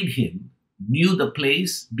betrayed him, knew the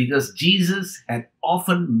place because Jesus had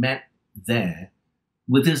often met there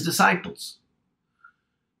with his disciples.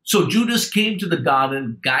 So Judas came to the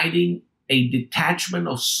garden guiding a detachment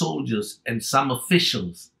of soldiers and some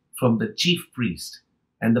officials from the chief priest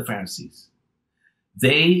and the Pharisees.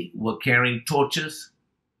 They were carrying torches,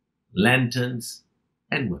 lanterns,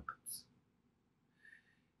 and weapons.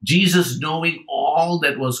 Jesus, knowing all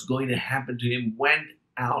that was going to happen to him, went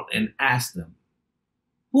out and asked them,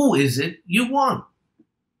 "Who is it you want?"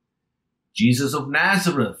 "Jesus of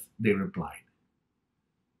Nazareth," they replied.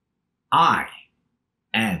 "I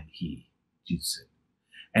am he," Jesus said.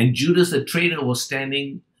 And Judas the traitor was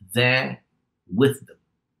standing there with them.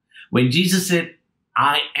 When Jesus said,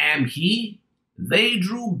 "I am he," they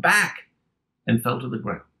drew back and fell to the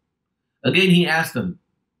ground. Again he asked them,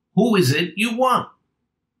 "Who is it you want?"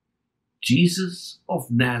 "Jesus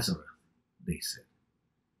of Nazareth," they said.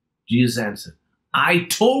 Jesus answered, "I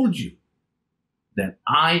told you that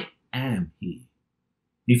I am he.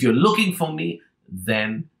 If you're looking for me,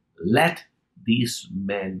 then let these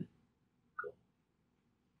men go."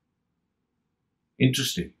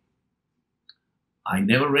 Interesting. I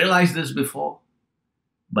never realized this before,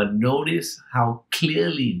 but notice how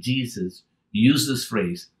clearly Jesus used this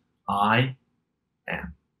phrase, I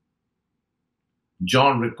am.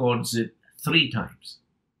 John records it 3 times.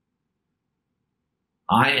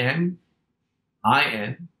 I am, I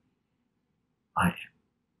am, I am.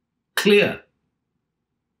 Clear.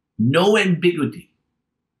 No ambiguity.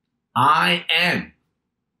 I am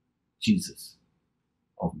Jesus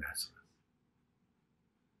of Nazareth.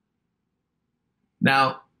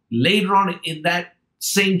 Now, later on in that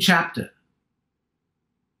same chapter,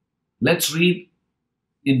 let's read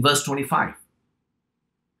in verse 25.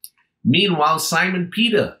 Meanwhile, Simon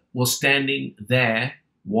Peter was standing there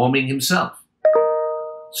warming himself.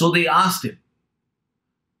 So they asked him,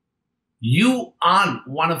 you aren't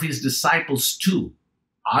one of his disciples too,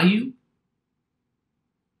 are you?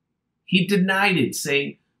 He denied it,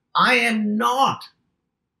 saying, I am not.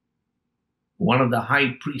 One of the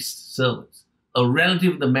high priest's servants, a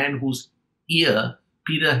relative of the man whose ear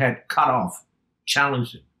Peter had cut off,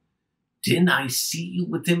 challenged him. Didn't I see you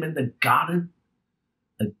with him in the garden?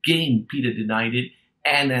 Again, Peter denied it,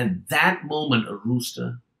 and at that moment, a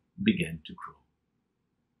rooster began to crow.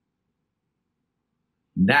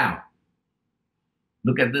 Now,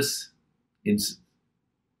 look at this incident.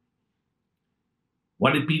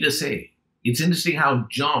 What did Peter say? It's interesting how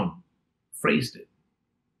John phrased it.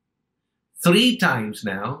 3 times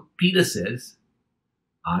now, Peter says,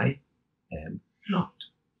 I am not.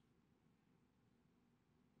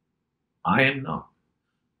 I am not.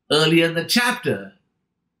 Earlier in the chapter,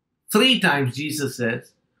 3 times Jesus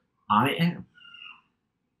says, I am.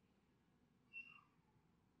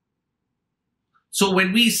 So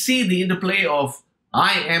when we see the interplay of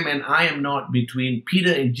I am and I am not between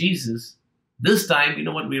Peter and Jesus, this time, you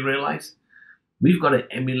know what we realize? We've got to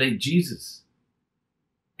emulate Jesus.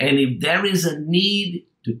 And if there is a need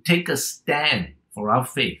to take a stand for our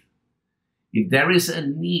faith, if there is a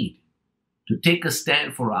need to take a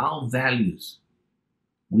stand for our values,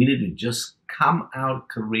 we need to just come out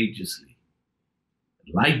courageously,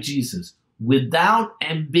 like Jesus, without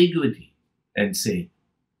ambiguity, and say,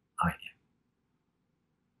 I am.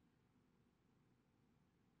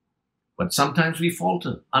 But sometimes we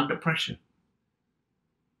falter under pressure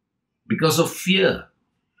because of fear,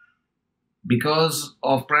 because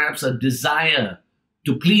of perhaps a desire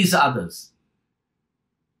to please others.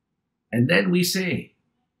 And then we say,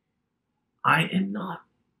 I am not.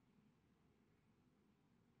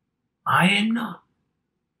 I am not.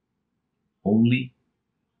 Only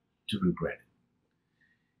to regret it.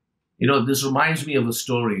 You know, this reminds me of a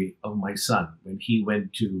story of my son when he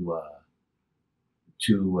went to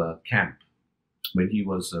camp, when he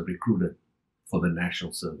was recruited for the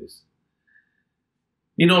national service.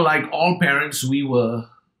 You know, like all parents, we were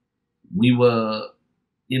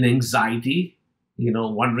in anxiety, you know,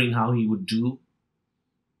 wondering how he would do.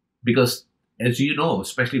 Because, as you know,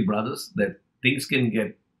 especially brothers, that things can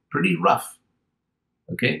get pretty rough,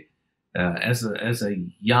 okay, as a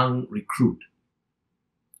young recruit.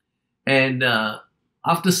 And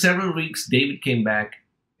after several weeks, David came back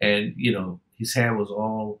and, you know, his hair was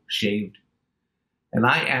all shaved. And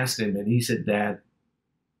I asked him, and he said, Dad,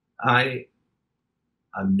 I've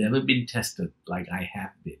never been tested like I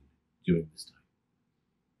have been during this time.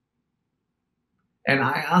 And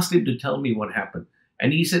I asked him to tell me what happened.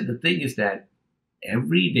 And he said, the thing is that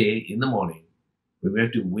every day in the morning, when we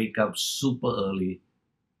have to wake up super early,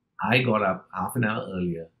 I got up half an hour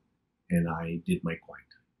earlier and I did my quiet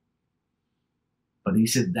time. But he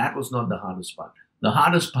said that was not the hardest part. The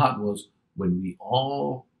hardest part was when we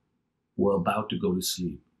all were about to go to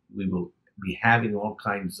sleep. We will be having all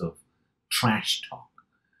kinds of trash talk.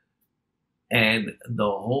 And the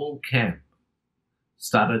whole camp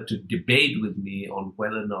started to debate with me on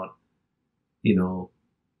whether or not, you know,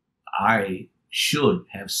 I should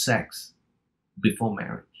have sex before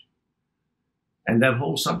marriage. And that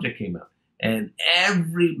whole subject came up. And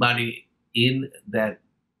everybody in that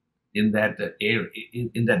area,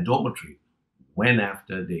 in that dormitory, went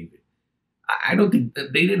after David. I don't think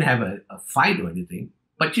they didn't have a fight or anything,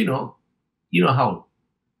 but you know how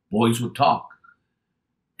boys would talk,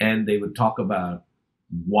 and they would talk about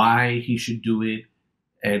why he should do it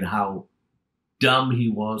and how dumb he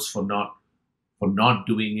was for not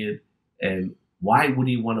doing it, and why would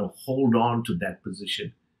he want to hold on to that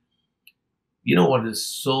position. You know what is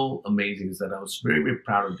so amazing is that I was very, very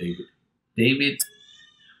proud of David. David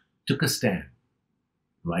took a stand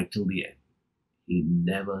right till the end. He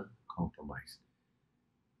never compromised.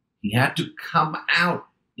 He had to come out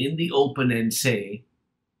in the open and say,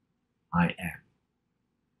 I am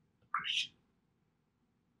a Christian.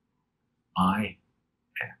 I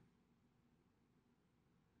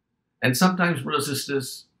And sometimes, brothers and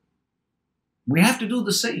sisters, we have to do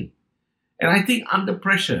the same. And I think under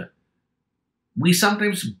pressure, we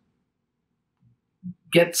sometimes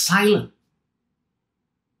get silent.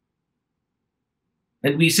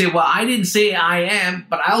 And we say, well, I didn't say I am,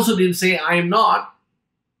 but I also didn't say I am not.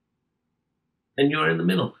 And you're in the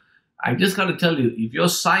middle. I just got to tell you, if you're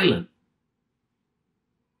silent,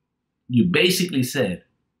 you basically said,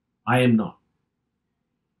 I am not.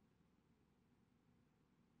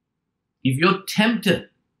 If you're tempted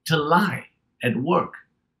to lie at work,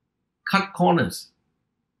 cut corners,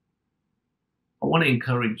 I want to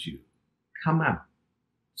encourage you. Come out.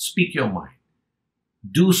 Speak your mind.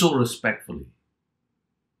 Do so respectfully.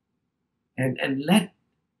 And let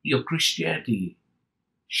your Christianity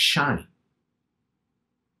shine.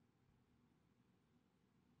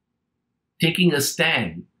 Taking a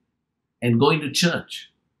stand and going to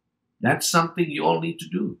church, that's something you all need to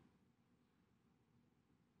do.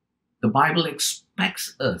 The Bible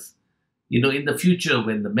expects us, in the future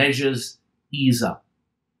when the measures ease up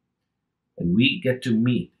and we get to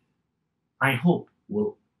meet, I hope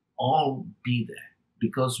we'll all be there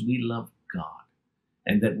because we love God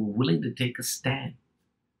and that we're willing to take a stand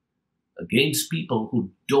against people who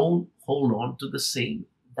don't hold on to the same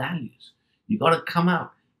values. You got to come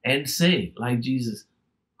out and say, like Jesus,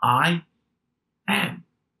 I am.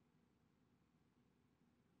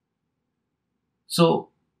 So,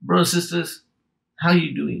 brothers and sisters, how are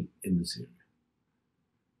you doing in this area?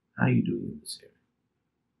 How are you doing in this area?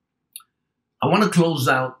 I want to close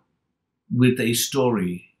out with a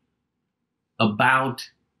story about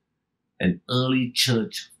an early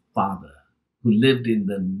church father who lived in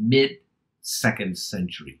the mid-2nd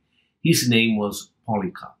century. His name was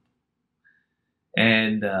Polycarp.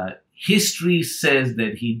 And history says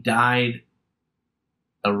that he died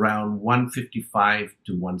around 155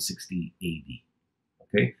 to 160 AD.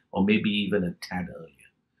 Okay, or maybe even a tad earlier.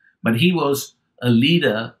 But he was a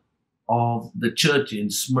leader of the church in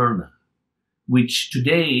Smyrna, which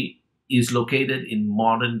today is located in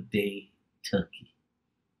modern-day Turkey.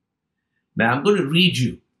 Now, I'm going to read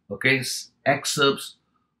you, excerpts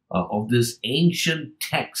of this ancient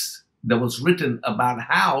text that was written about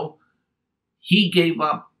how he gave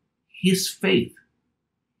up his faith.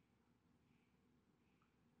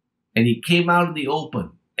 And he came out in the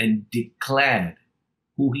open and declared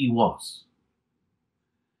who he was.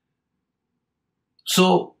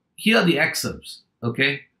 So here are the excerpts,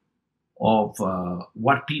 of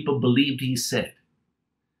what people believed he said.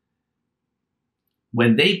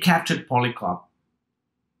 When they captured Polycarp,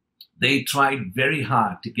 they tried very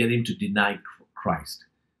hard to get him to deny Christ.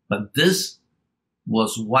 But this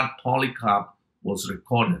was what Polycarp was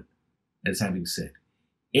recorded as having said.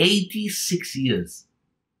 86 years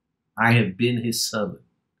I have been his servant,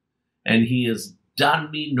 and he has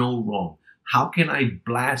done me no wrong. How can I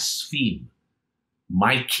blaspheme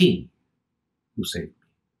my king who saved me?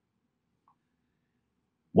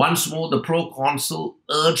 Once more, the proconsul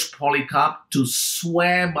urged Polycarp to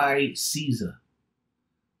swear by Caesar.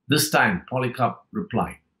 This time, Polycarp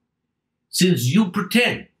replied, since you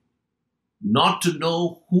pretend not to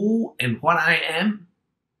know who and what I am,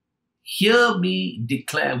 hear me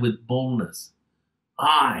declare with boldness,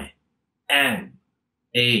 I am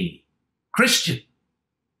a Christian.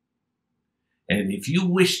 And if you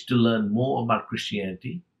wish to learn more about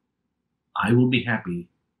Christianity, I will be happy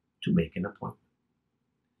to make an appointment.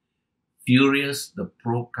 Furious, the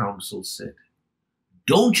proconsul said,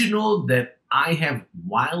 don't you know that I have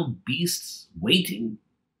wild beasts waiting?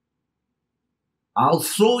 I'll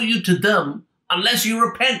throw you to them unless you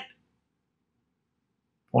repent.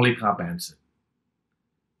 Polycarp answered,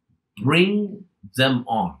 bring them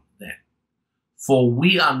on then, for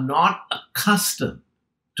we are not accustomed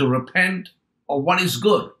to repent of what is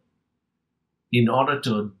good in order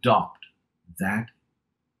to adopt that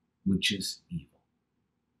which is evil.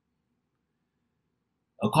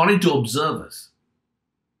 According to observers,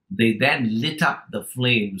 they then lit up the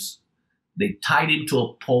flames. They tied him to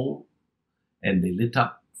a pole and they lit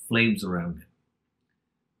up flames around him.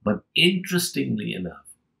 But interestingly enough,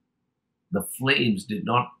 the flames did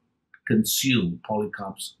not consume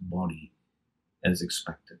Polycarp's body as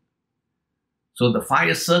expected. So the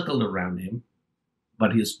fire circled around him,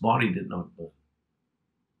 but his body did not burn.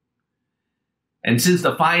 And since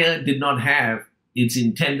the fire did not have its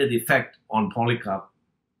intended effect on Polycarp,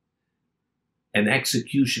 an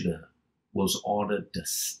executioner was ordered to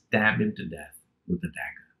stab him to death with a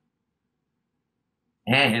dagger.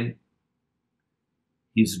 And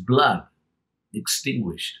his blood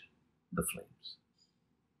extinguished the flames.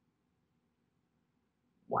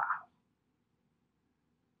 Wow.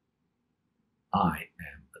 I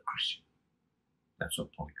am a Christian. That's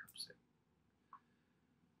what point comes in.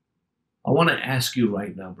 I want to ask you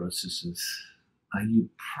right now, brothers and sisters, are you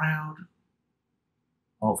proud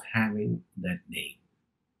of having that name?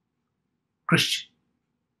 Christian.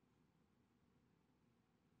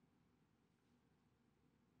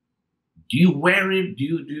 Do you wear it?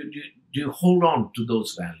 Do you hold on to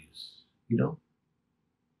those values? You know,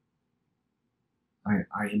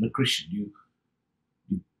 I am a Christian.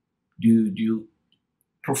 Do you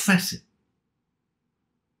profess it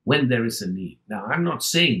when there is a need? Now, I'm not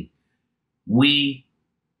saying we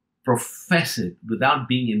profess it without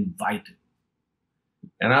being invited.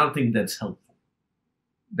 And I don't think that's helpful.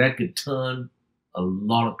 That could turn a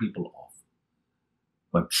lot of people off.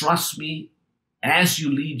 But trust me, as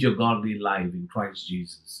you lead your godly life in Christ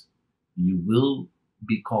Jesus, you will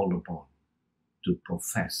be called upon to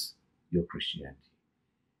profess your Christianity.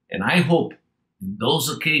 And I hope in those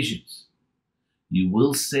occasions, you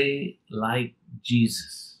will say like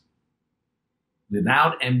Jesus,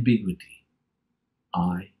 without ambiguity, I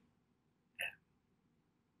am.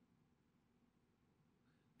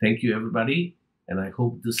 Thank you, everybody, and I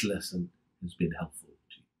hope this lesson has been helpful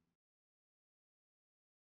to you.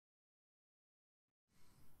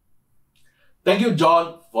 Thank you,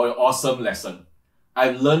 John, for your awesome lesson.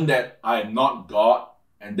 I've learned that I am not God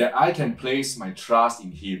and that I can place my trust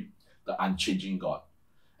in Him, the unchanging God.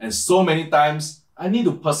 And so many times, I need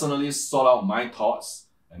to personally sort out my thoughts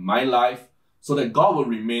and my life so that God will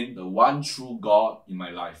remain the one true God in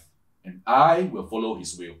my life, and I will follow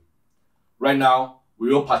His will. Right now,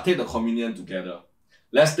 we will partake the communion together.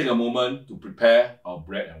 Let's take a moment to prepare our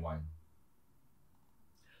bread and wine.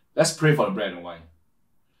 Let's pray for the bread and wine.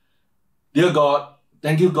 Dear God,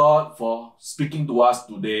 thank you, God, for speaking to us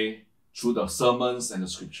today through the sermons and the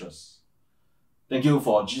scriptures. Thank you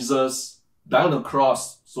for Jesus dying on the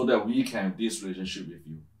cross so that we can have this relationship with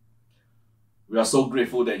you. We are so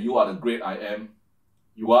grateful that you are the great I am.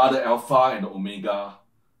 You are the Alpha and the Omega.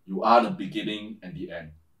 You are the beginning and the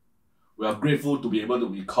end. We are grateful to be able to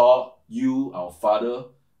recall you, our Father,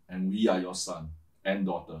 and we are your son and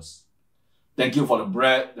daughters. Thank you for the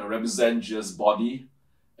bread that represents Jesus' body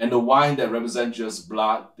and the wine that represents Jesus'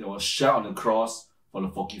 blood that was shed on the cross for the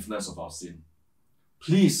forgiveness of our sin.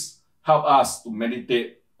 Please help us to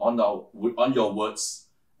meditate on your words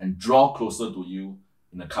and draw closer to you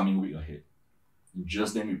in the coming week ahead. In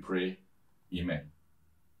Jesus' name we pray. Amen.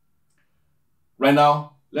 Right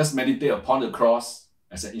now, let's meditate upon the cross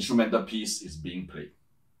as an instrumental piece is being played.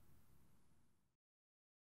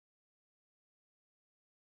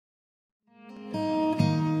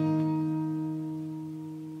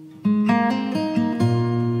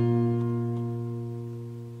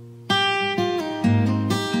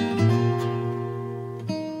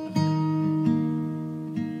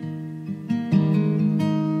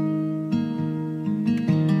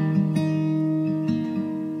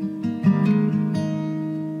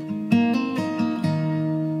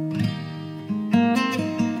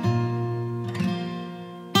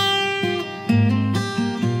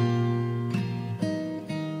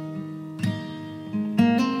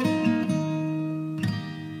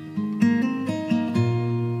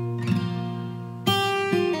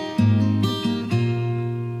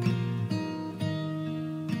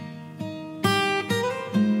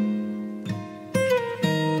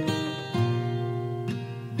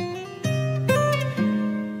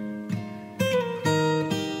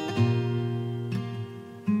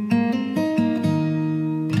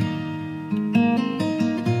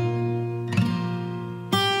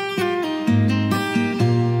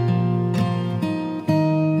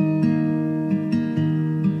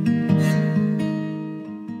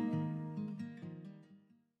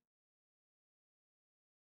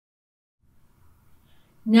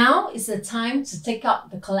 Now is the time to take up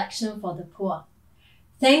the collection for the poor.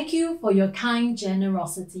 Thank you for your kind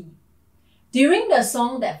generosity. During the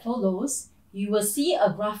song that follows, you will see a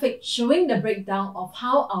graphic showing the breakdown of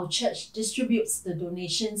how our church distributes the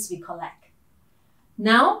donations we collect.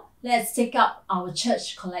 Now, let's take up our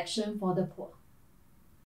church collection for the poor.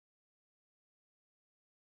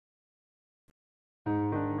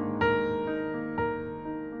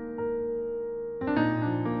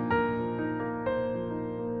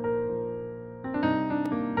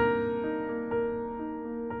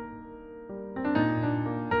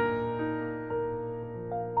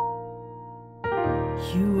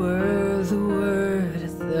 You were the Word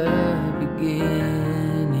at the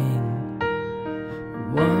beginning,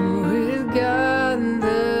 one with God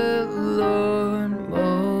the Lord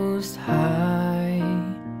Most High.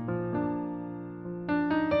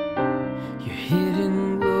 Your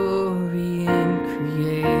hidden glory in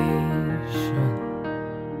creation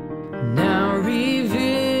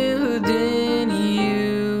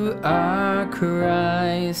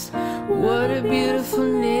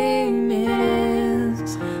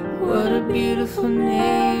What a beautiful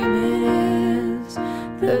name it is,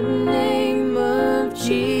 the name of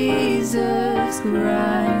Jesus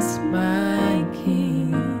Christ, my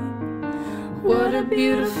King. What a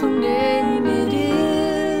beautiful name it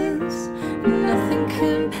is, nothing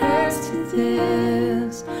compares to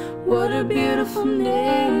this. What a beautiful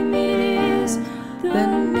name it is, the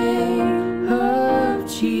name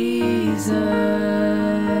of Jesus.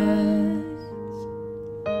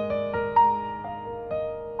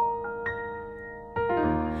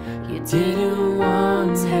 You didn't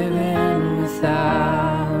want heaven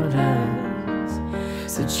without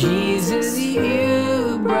us, so Jesus,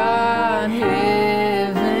 you brought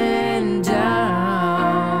heaven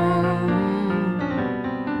down.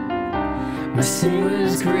 My sin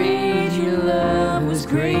was great, your love was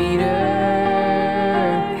greater.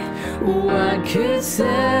 What could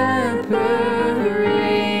separate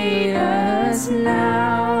us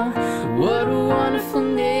now? What a wonderful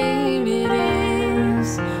name it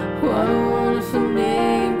is. What a wonderful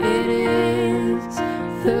name it is,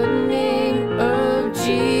 the name of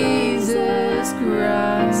Jesus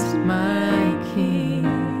Christ, my King.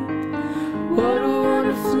 What a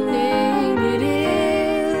wonderful name it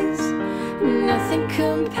is, nothing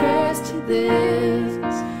compares to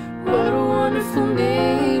this. What a wonderful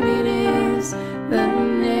name it is, the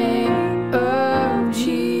name of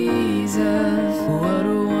Jesus. What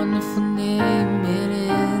a wonderful name it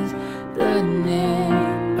is, the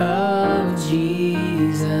name of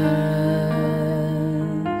Jesus.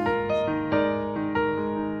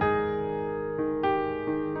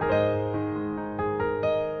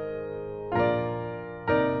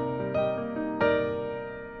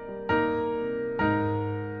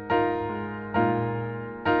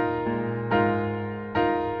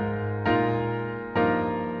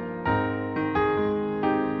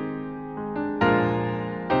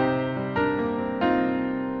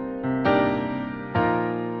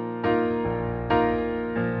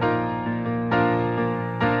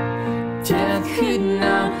 Death could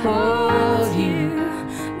not hold you,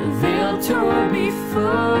 the veil tore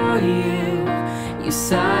before you. You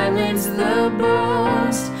silenced the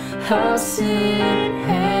boast of sin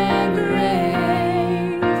and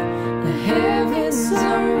grave. The heavens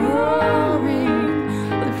are roaring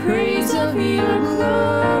the praise of your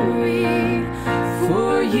glory,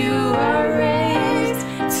 for you are raised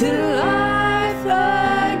to life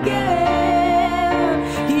again.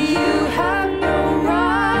 You have no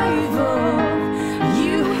rival,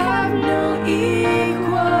 you have no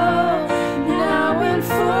equal, now and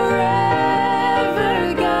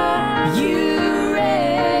forever, God, you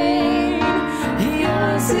reign.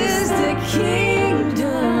 Yours is the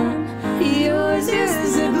kingdom, yours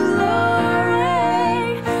is the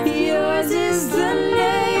glory, yours is the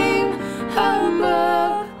name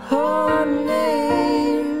above all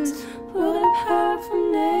names. What a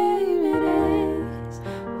powerful name it is,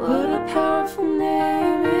 what a powerful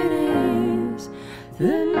name it is,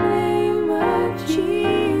 the name of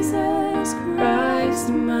Jesus Christ,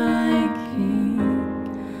 my King.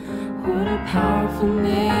 What a powerful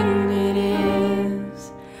name it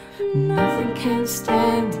is, nothing can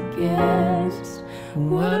stand against.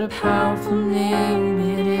 What a powerful name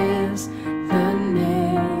it is, the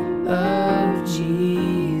name of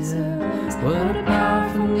Jesus. What a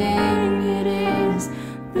powerful name it is,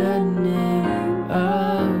 the name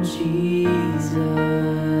of Jesus.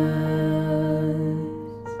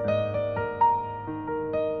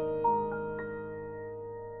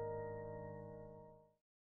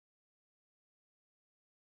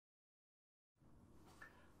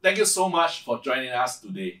 Thank you so much for joining us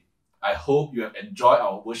today. I hope you have enjoyed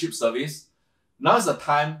our worship service. Now is the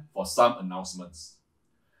time for some announcements.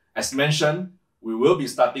 As mentioned, we will be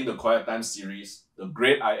starting the Quiet Time series, The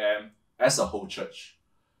Great I Am, as a whole church.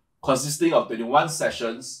 Consisting of 21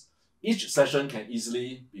 sessions, each session can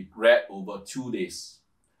easily be read over 2 days.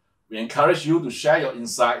 We encourage you to share your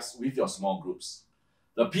insights with your small groups.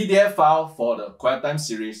 The PDF file for the Quiet Time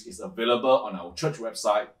series is available on our church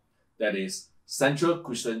website, that is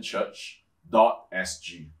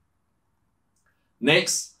centralchristianchurch.sg.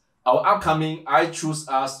 Next, our upcoming I Choose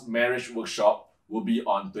Us marriage workshop will be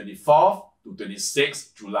on 24th to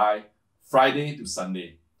 26th July, Friday to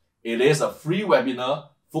Sunday. It is a free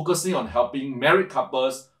webinar focusing on helping married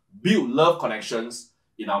couples build love connections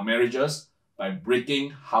in our marriages by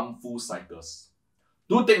breaking harmful cycles.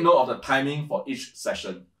 Do take note of the timing for each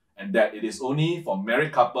session and that it is only for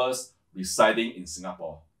married couples residing in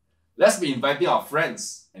Singapore. Let's be inviting our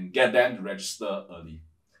friends and get them to register early.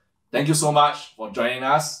 Thank you so much for joining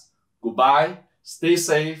us. Goodbye, stay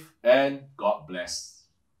safe, and God bless.